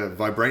 He's a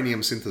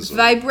vibranium synthesoid.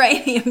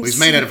 Vibranium. Well, he's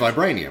made out of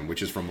vibranium,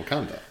 which is from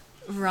Wakanda.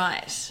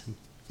 Right.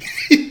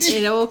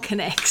 It all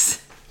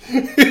connects.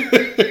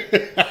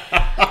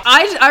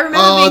 I remember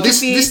being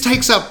confused. This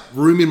takes up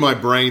room in my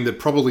brain that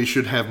probably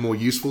should have more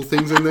useful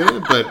things in there,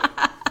 but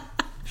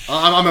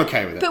I'm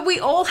okay with it. But we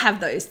all have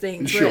those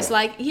things where it's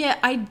like, yeah,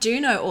 I do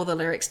know all the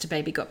lyrics to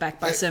Baby Got Back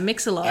by Sir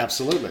Mix-a-Lot.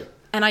 Absolutely.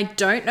 And I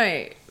don't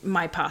know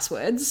my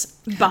passwords,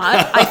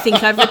 but I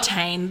think I've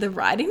retained the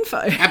right info.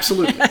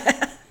 Absolutely.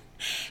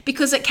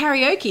 Because at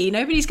karaoke,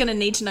 nobody's going to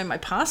need to know my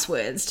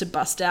passwords to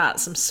bust out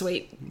some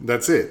sweet...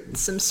 That's it.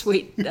 Some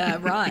sweet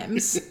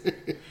rhymes.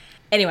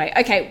 Anyway,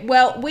 okay.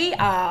 Well, we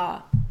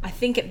are, I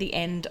think, at the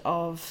end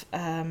of.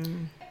 My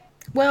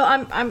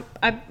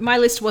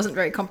list wasn't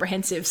very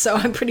comprehensive, so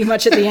I'm pretty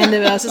much at the end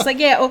of it. I was just like,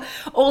 yeah,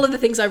 all of the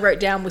things I wrote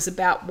down was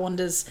about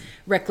Wanda's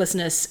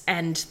recklessness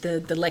and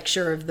the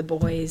lecture of the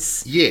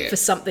boys. Yeah. For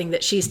something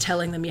that she's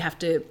telling them you have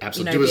to.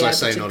 Absolutely. Do as I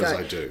say, not as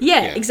I do.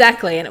 Yeah,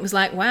 exactly. And it was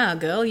like, wow,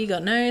 girl, you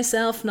got no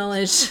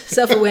self-knowledge,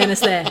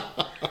 self-awareness there.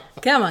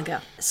 Come on, girl.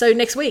 So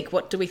next week,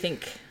 what do we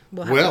think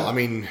will happen? Well, I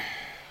mean.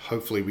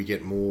 Hopefully we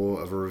get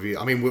more of a review.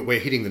 I mean, we're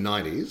hitting the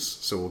 90s,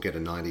 so we'll get a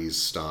 90s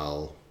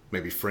style,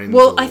 maybe Friends.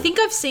 Well, I think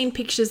I've seen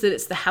pictures that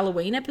it's the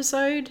Halloween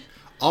episode.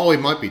 Oh,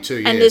 it might be too,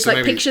 yeah. And there's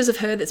pictures of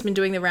her that's been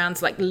doing the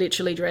rounds, like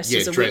literally dressed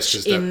as a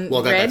witch in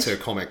red. That's her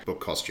comic book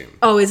costume.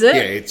 Oh, is it?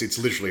 Yeah, it's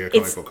literally her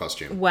comic book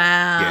costume.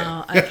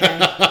 Wow, yeah. Okay.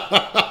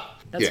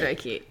 That's very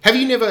cute. Have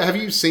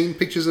you seen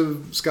pictures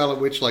of Scarlet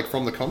Witch, like,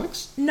 from the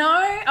comics?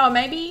 No. Oh,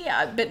 maybe,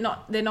 but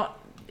they're not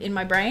in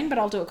my brain, but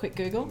I'll do a quick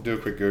Google.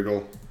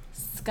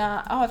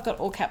 I've got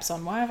all caps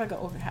on. Why have I got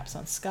all caps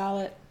on?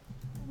 Scarlet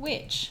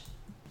Witch.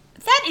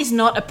 That is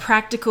not a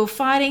practical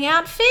fighting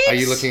outfit. Are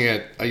you looking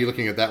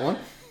at that one?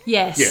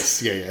 Yes.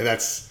 Yes. Yeah.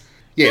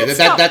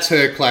 That's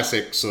her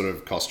classic sort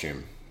of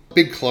costume.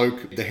 Big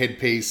cloak, the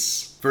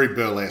headpiece, very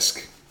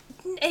burlesque.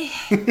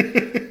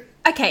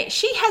 Okay,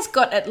 she has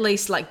got at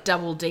least like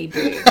double D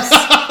boobs.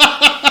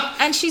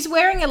 And she's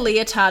wearing a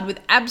leotard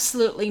with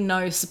absolutely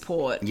no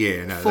support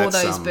for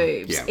those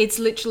boobs. Yeah. It's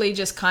literally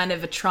just kind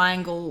of a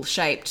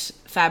triangle-shaped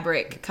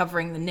fabric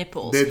covering the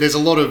nipples. There's a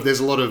lot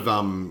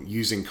of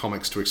using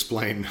comics to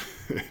explain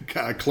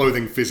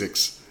clothing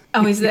physics.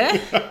 Oh, is there?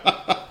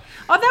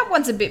 Oh, that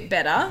one's a bit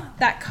better.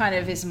 That kind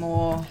of is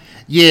more...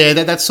 Yeah,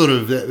 that's sort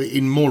of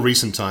in more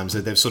recent times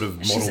that they've sort of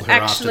modeled her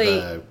actually,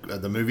 after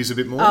the movies a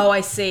bit more. Oh,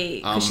 I see.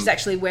 Because she's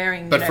actually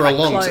wearing, but for like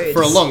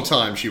a long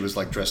time, she was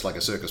like dressed like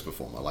a circus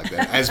performer, like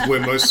that, as were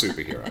most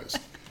superheroes.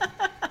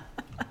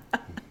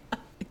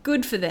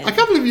 Good for them. I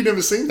can't believe you've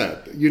never seen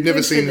that. You'd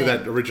never seen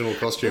that original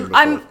costume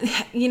before.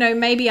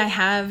 Maybe I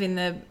have in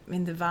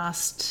the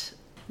vast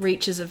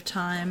reaches of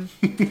time.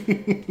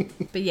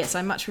 But yes,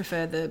 I much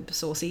prefer the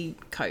saucy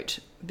coat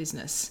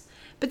business.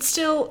 But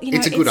still,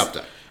 it's a good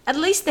update. At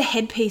least the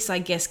headpiece, I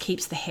guess,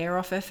 keeps the hair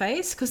off her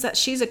face because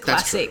she's a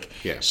classic.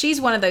 That's true. Yeah.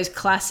 She's one of those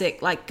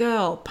classic, like,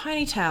 girl,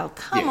 ponytail,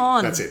 come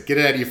on. That's it. Get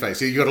it out of your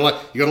face. You got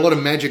a lot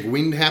of magic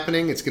wind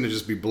happening. It's going to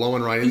just be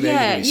blowing right in there.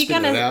 Yeah, you're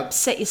going to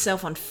set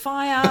yourself on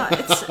fire.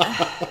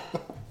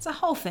 It's a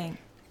whole thing.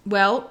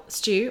 Well,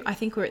 Stu, I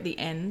think we're at the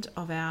end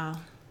of our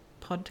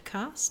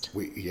podcast.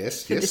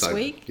 Yes, this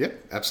week.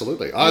 Yep,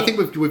 absolutely. I think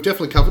we've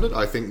definitely covered it.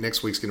 I think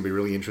next week's going to be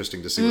really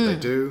interesting to see what they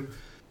do.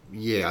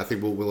 Yeah, I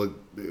think we'll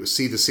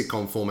see the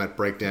sitcom format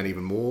break down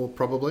even more,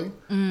 probably,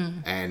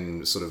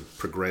 and sort of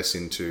progress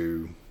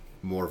into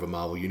more of a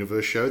Marvel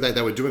Universe show.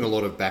 They were doing a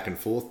lot of back and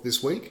forth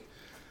this week.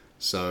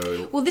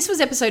 So, well, this was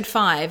episode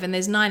 5, and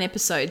there's 9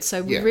 episodes,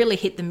 so we really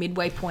hit the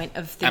midway point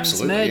of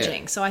things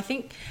merging. Yeah. So I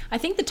think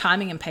the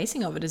timing and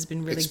pacing of it has been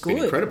really good. It's been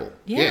incredible.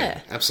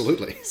 Yeah,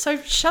 absolutely. So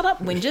shut up,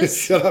 whingers.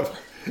 Shut up.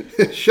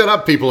 Shut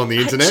up, people on the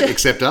internet,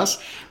 except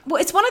us.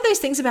 Well, it's one of those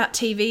things about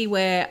TV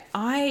where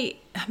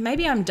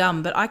maybe I'm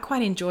dumb, but I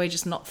quite enjoy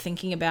just not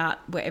thinking about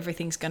where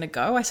everything's going to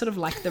go. I sort of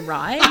like the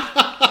ride,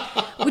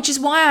 which is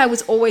why I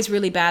was always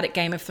really bad at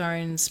Game of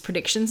Thrones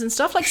predictions and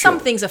stuff. Like some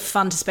things are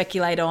fun to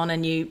speculate on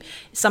and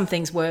some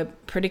things were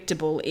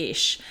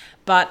predictable-ish,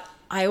 but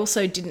I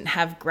also didn't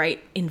have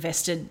great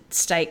invested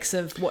stakes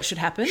of what should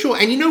happen. Sure,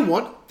 and you know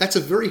what? That's a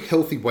very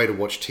healthy way to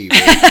watch TV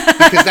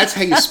because that's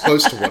how you're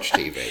supposed to watch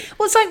TV.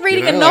 Well, it's like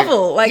reading a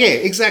novel. Yeah,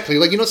 exactly.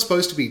 Like, you're not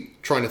supposed to be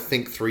trying to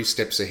think 3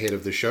 steps ahead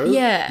of the show.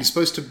 Yeah. You're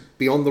supposed to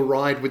be on the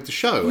ride with the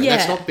show. And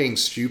that's not being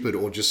stupid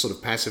or just sort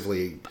of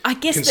passively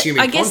consuming content.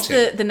 I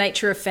guess the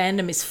nature of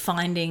fandom is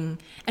finding...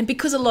 And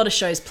because a lot of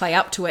shows play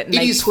up to it... And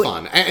it is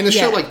fun. And a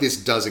show like this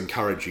does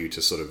encourage you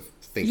to sort of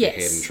think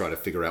ahead and try to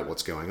figure out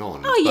what's going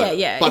on. But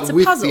it's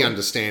with a puzzle. The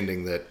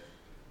understanding that,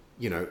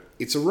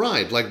 it's a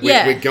ride. Like,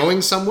 we're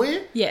going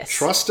somewhere. Yes.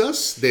 Trust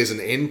us. There's an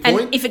end point.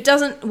 And if it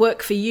doesn't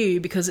work for you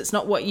because it's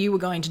not what you were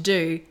going to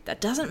do, that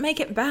doesn't make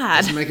it bad.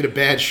 It doesn't make it a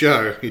bad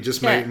show. It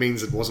just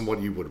means it wasn't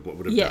what you would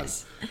have done.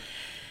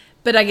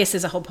 But I guess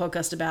there's a whole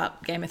podcast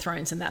about Game of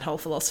Thrones and that whole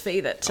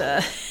philosophy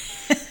that...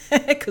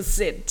 Because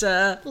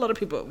a lot of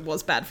people, it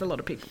was bad for a lot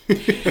of people.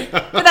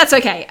 But that's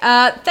okay.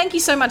 Thank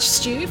you so much,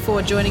 Stu,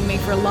 for joining me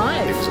for a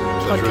live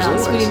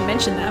podcast. We didn't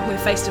mention that. We're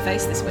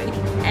face-to-face this week.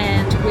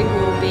 And we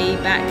will be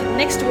back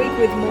next week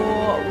with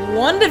more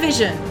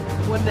WandaVision.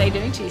 What are they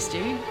doing to you, Stu?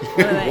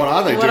 What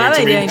are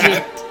they doing to you?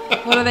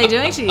 What are they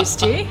doing to you,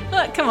 Stu?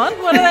 Come on.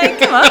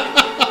 Come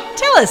on.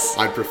 Tell us.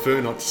 I'd prefer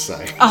not to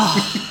say.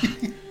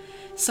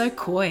 So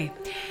coy.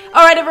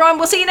 All right, everyone.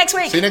 We'll see you next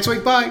week. See you next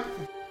week. Bye.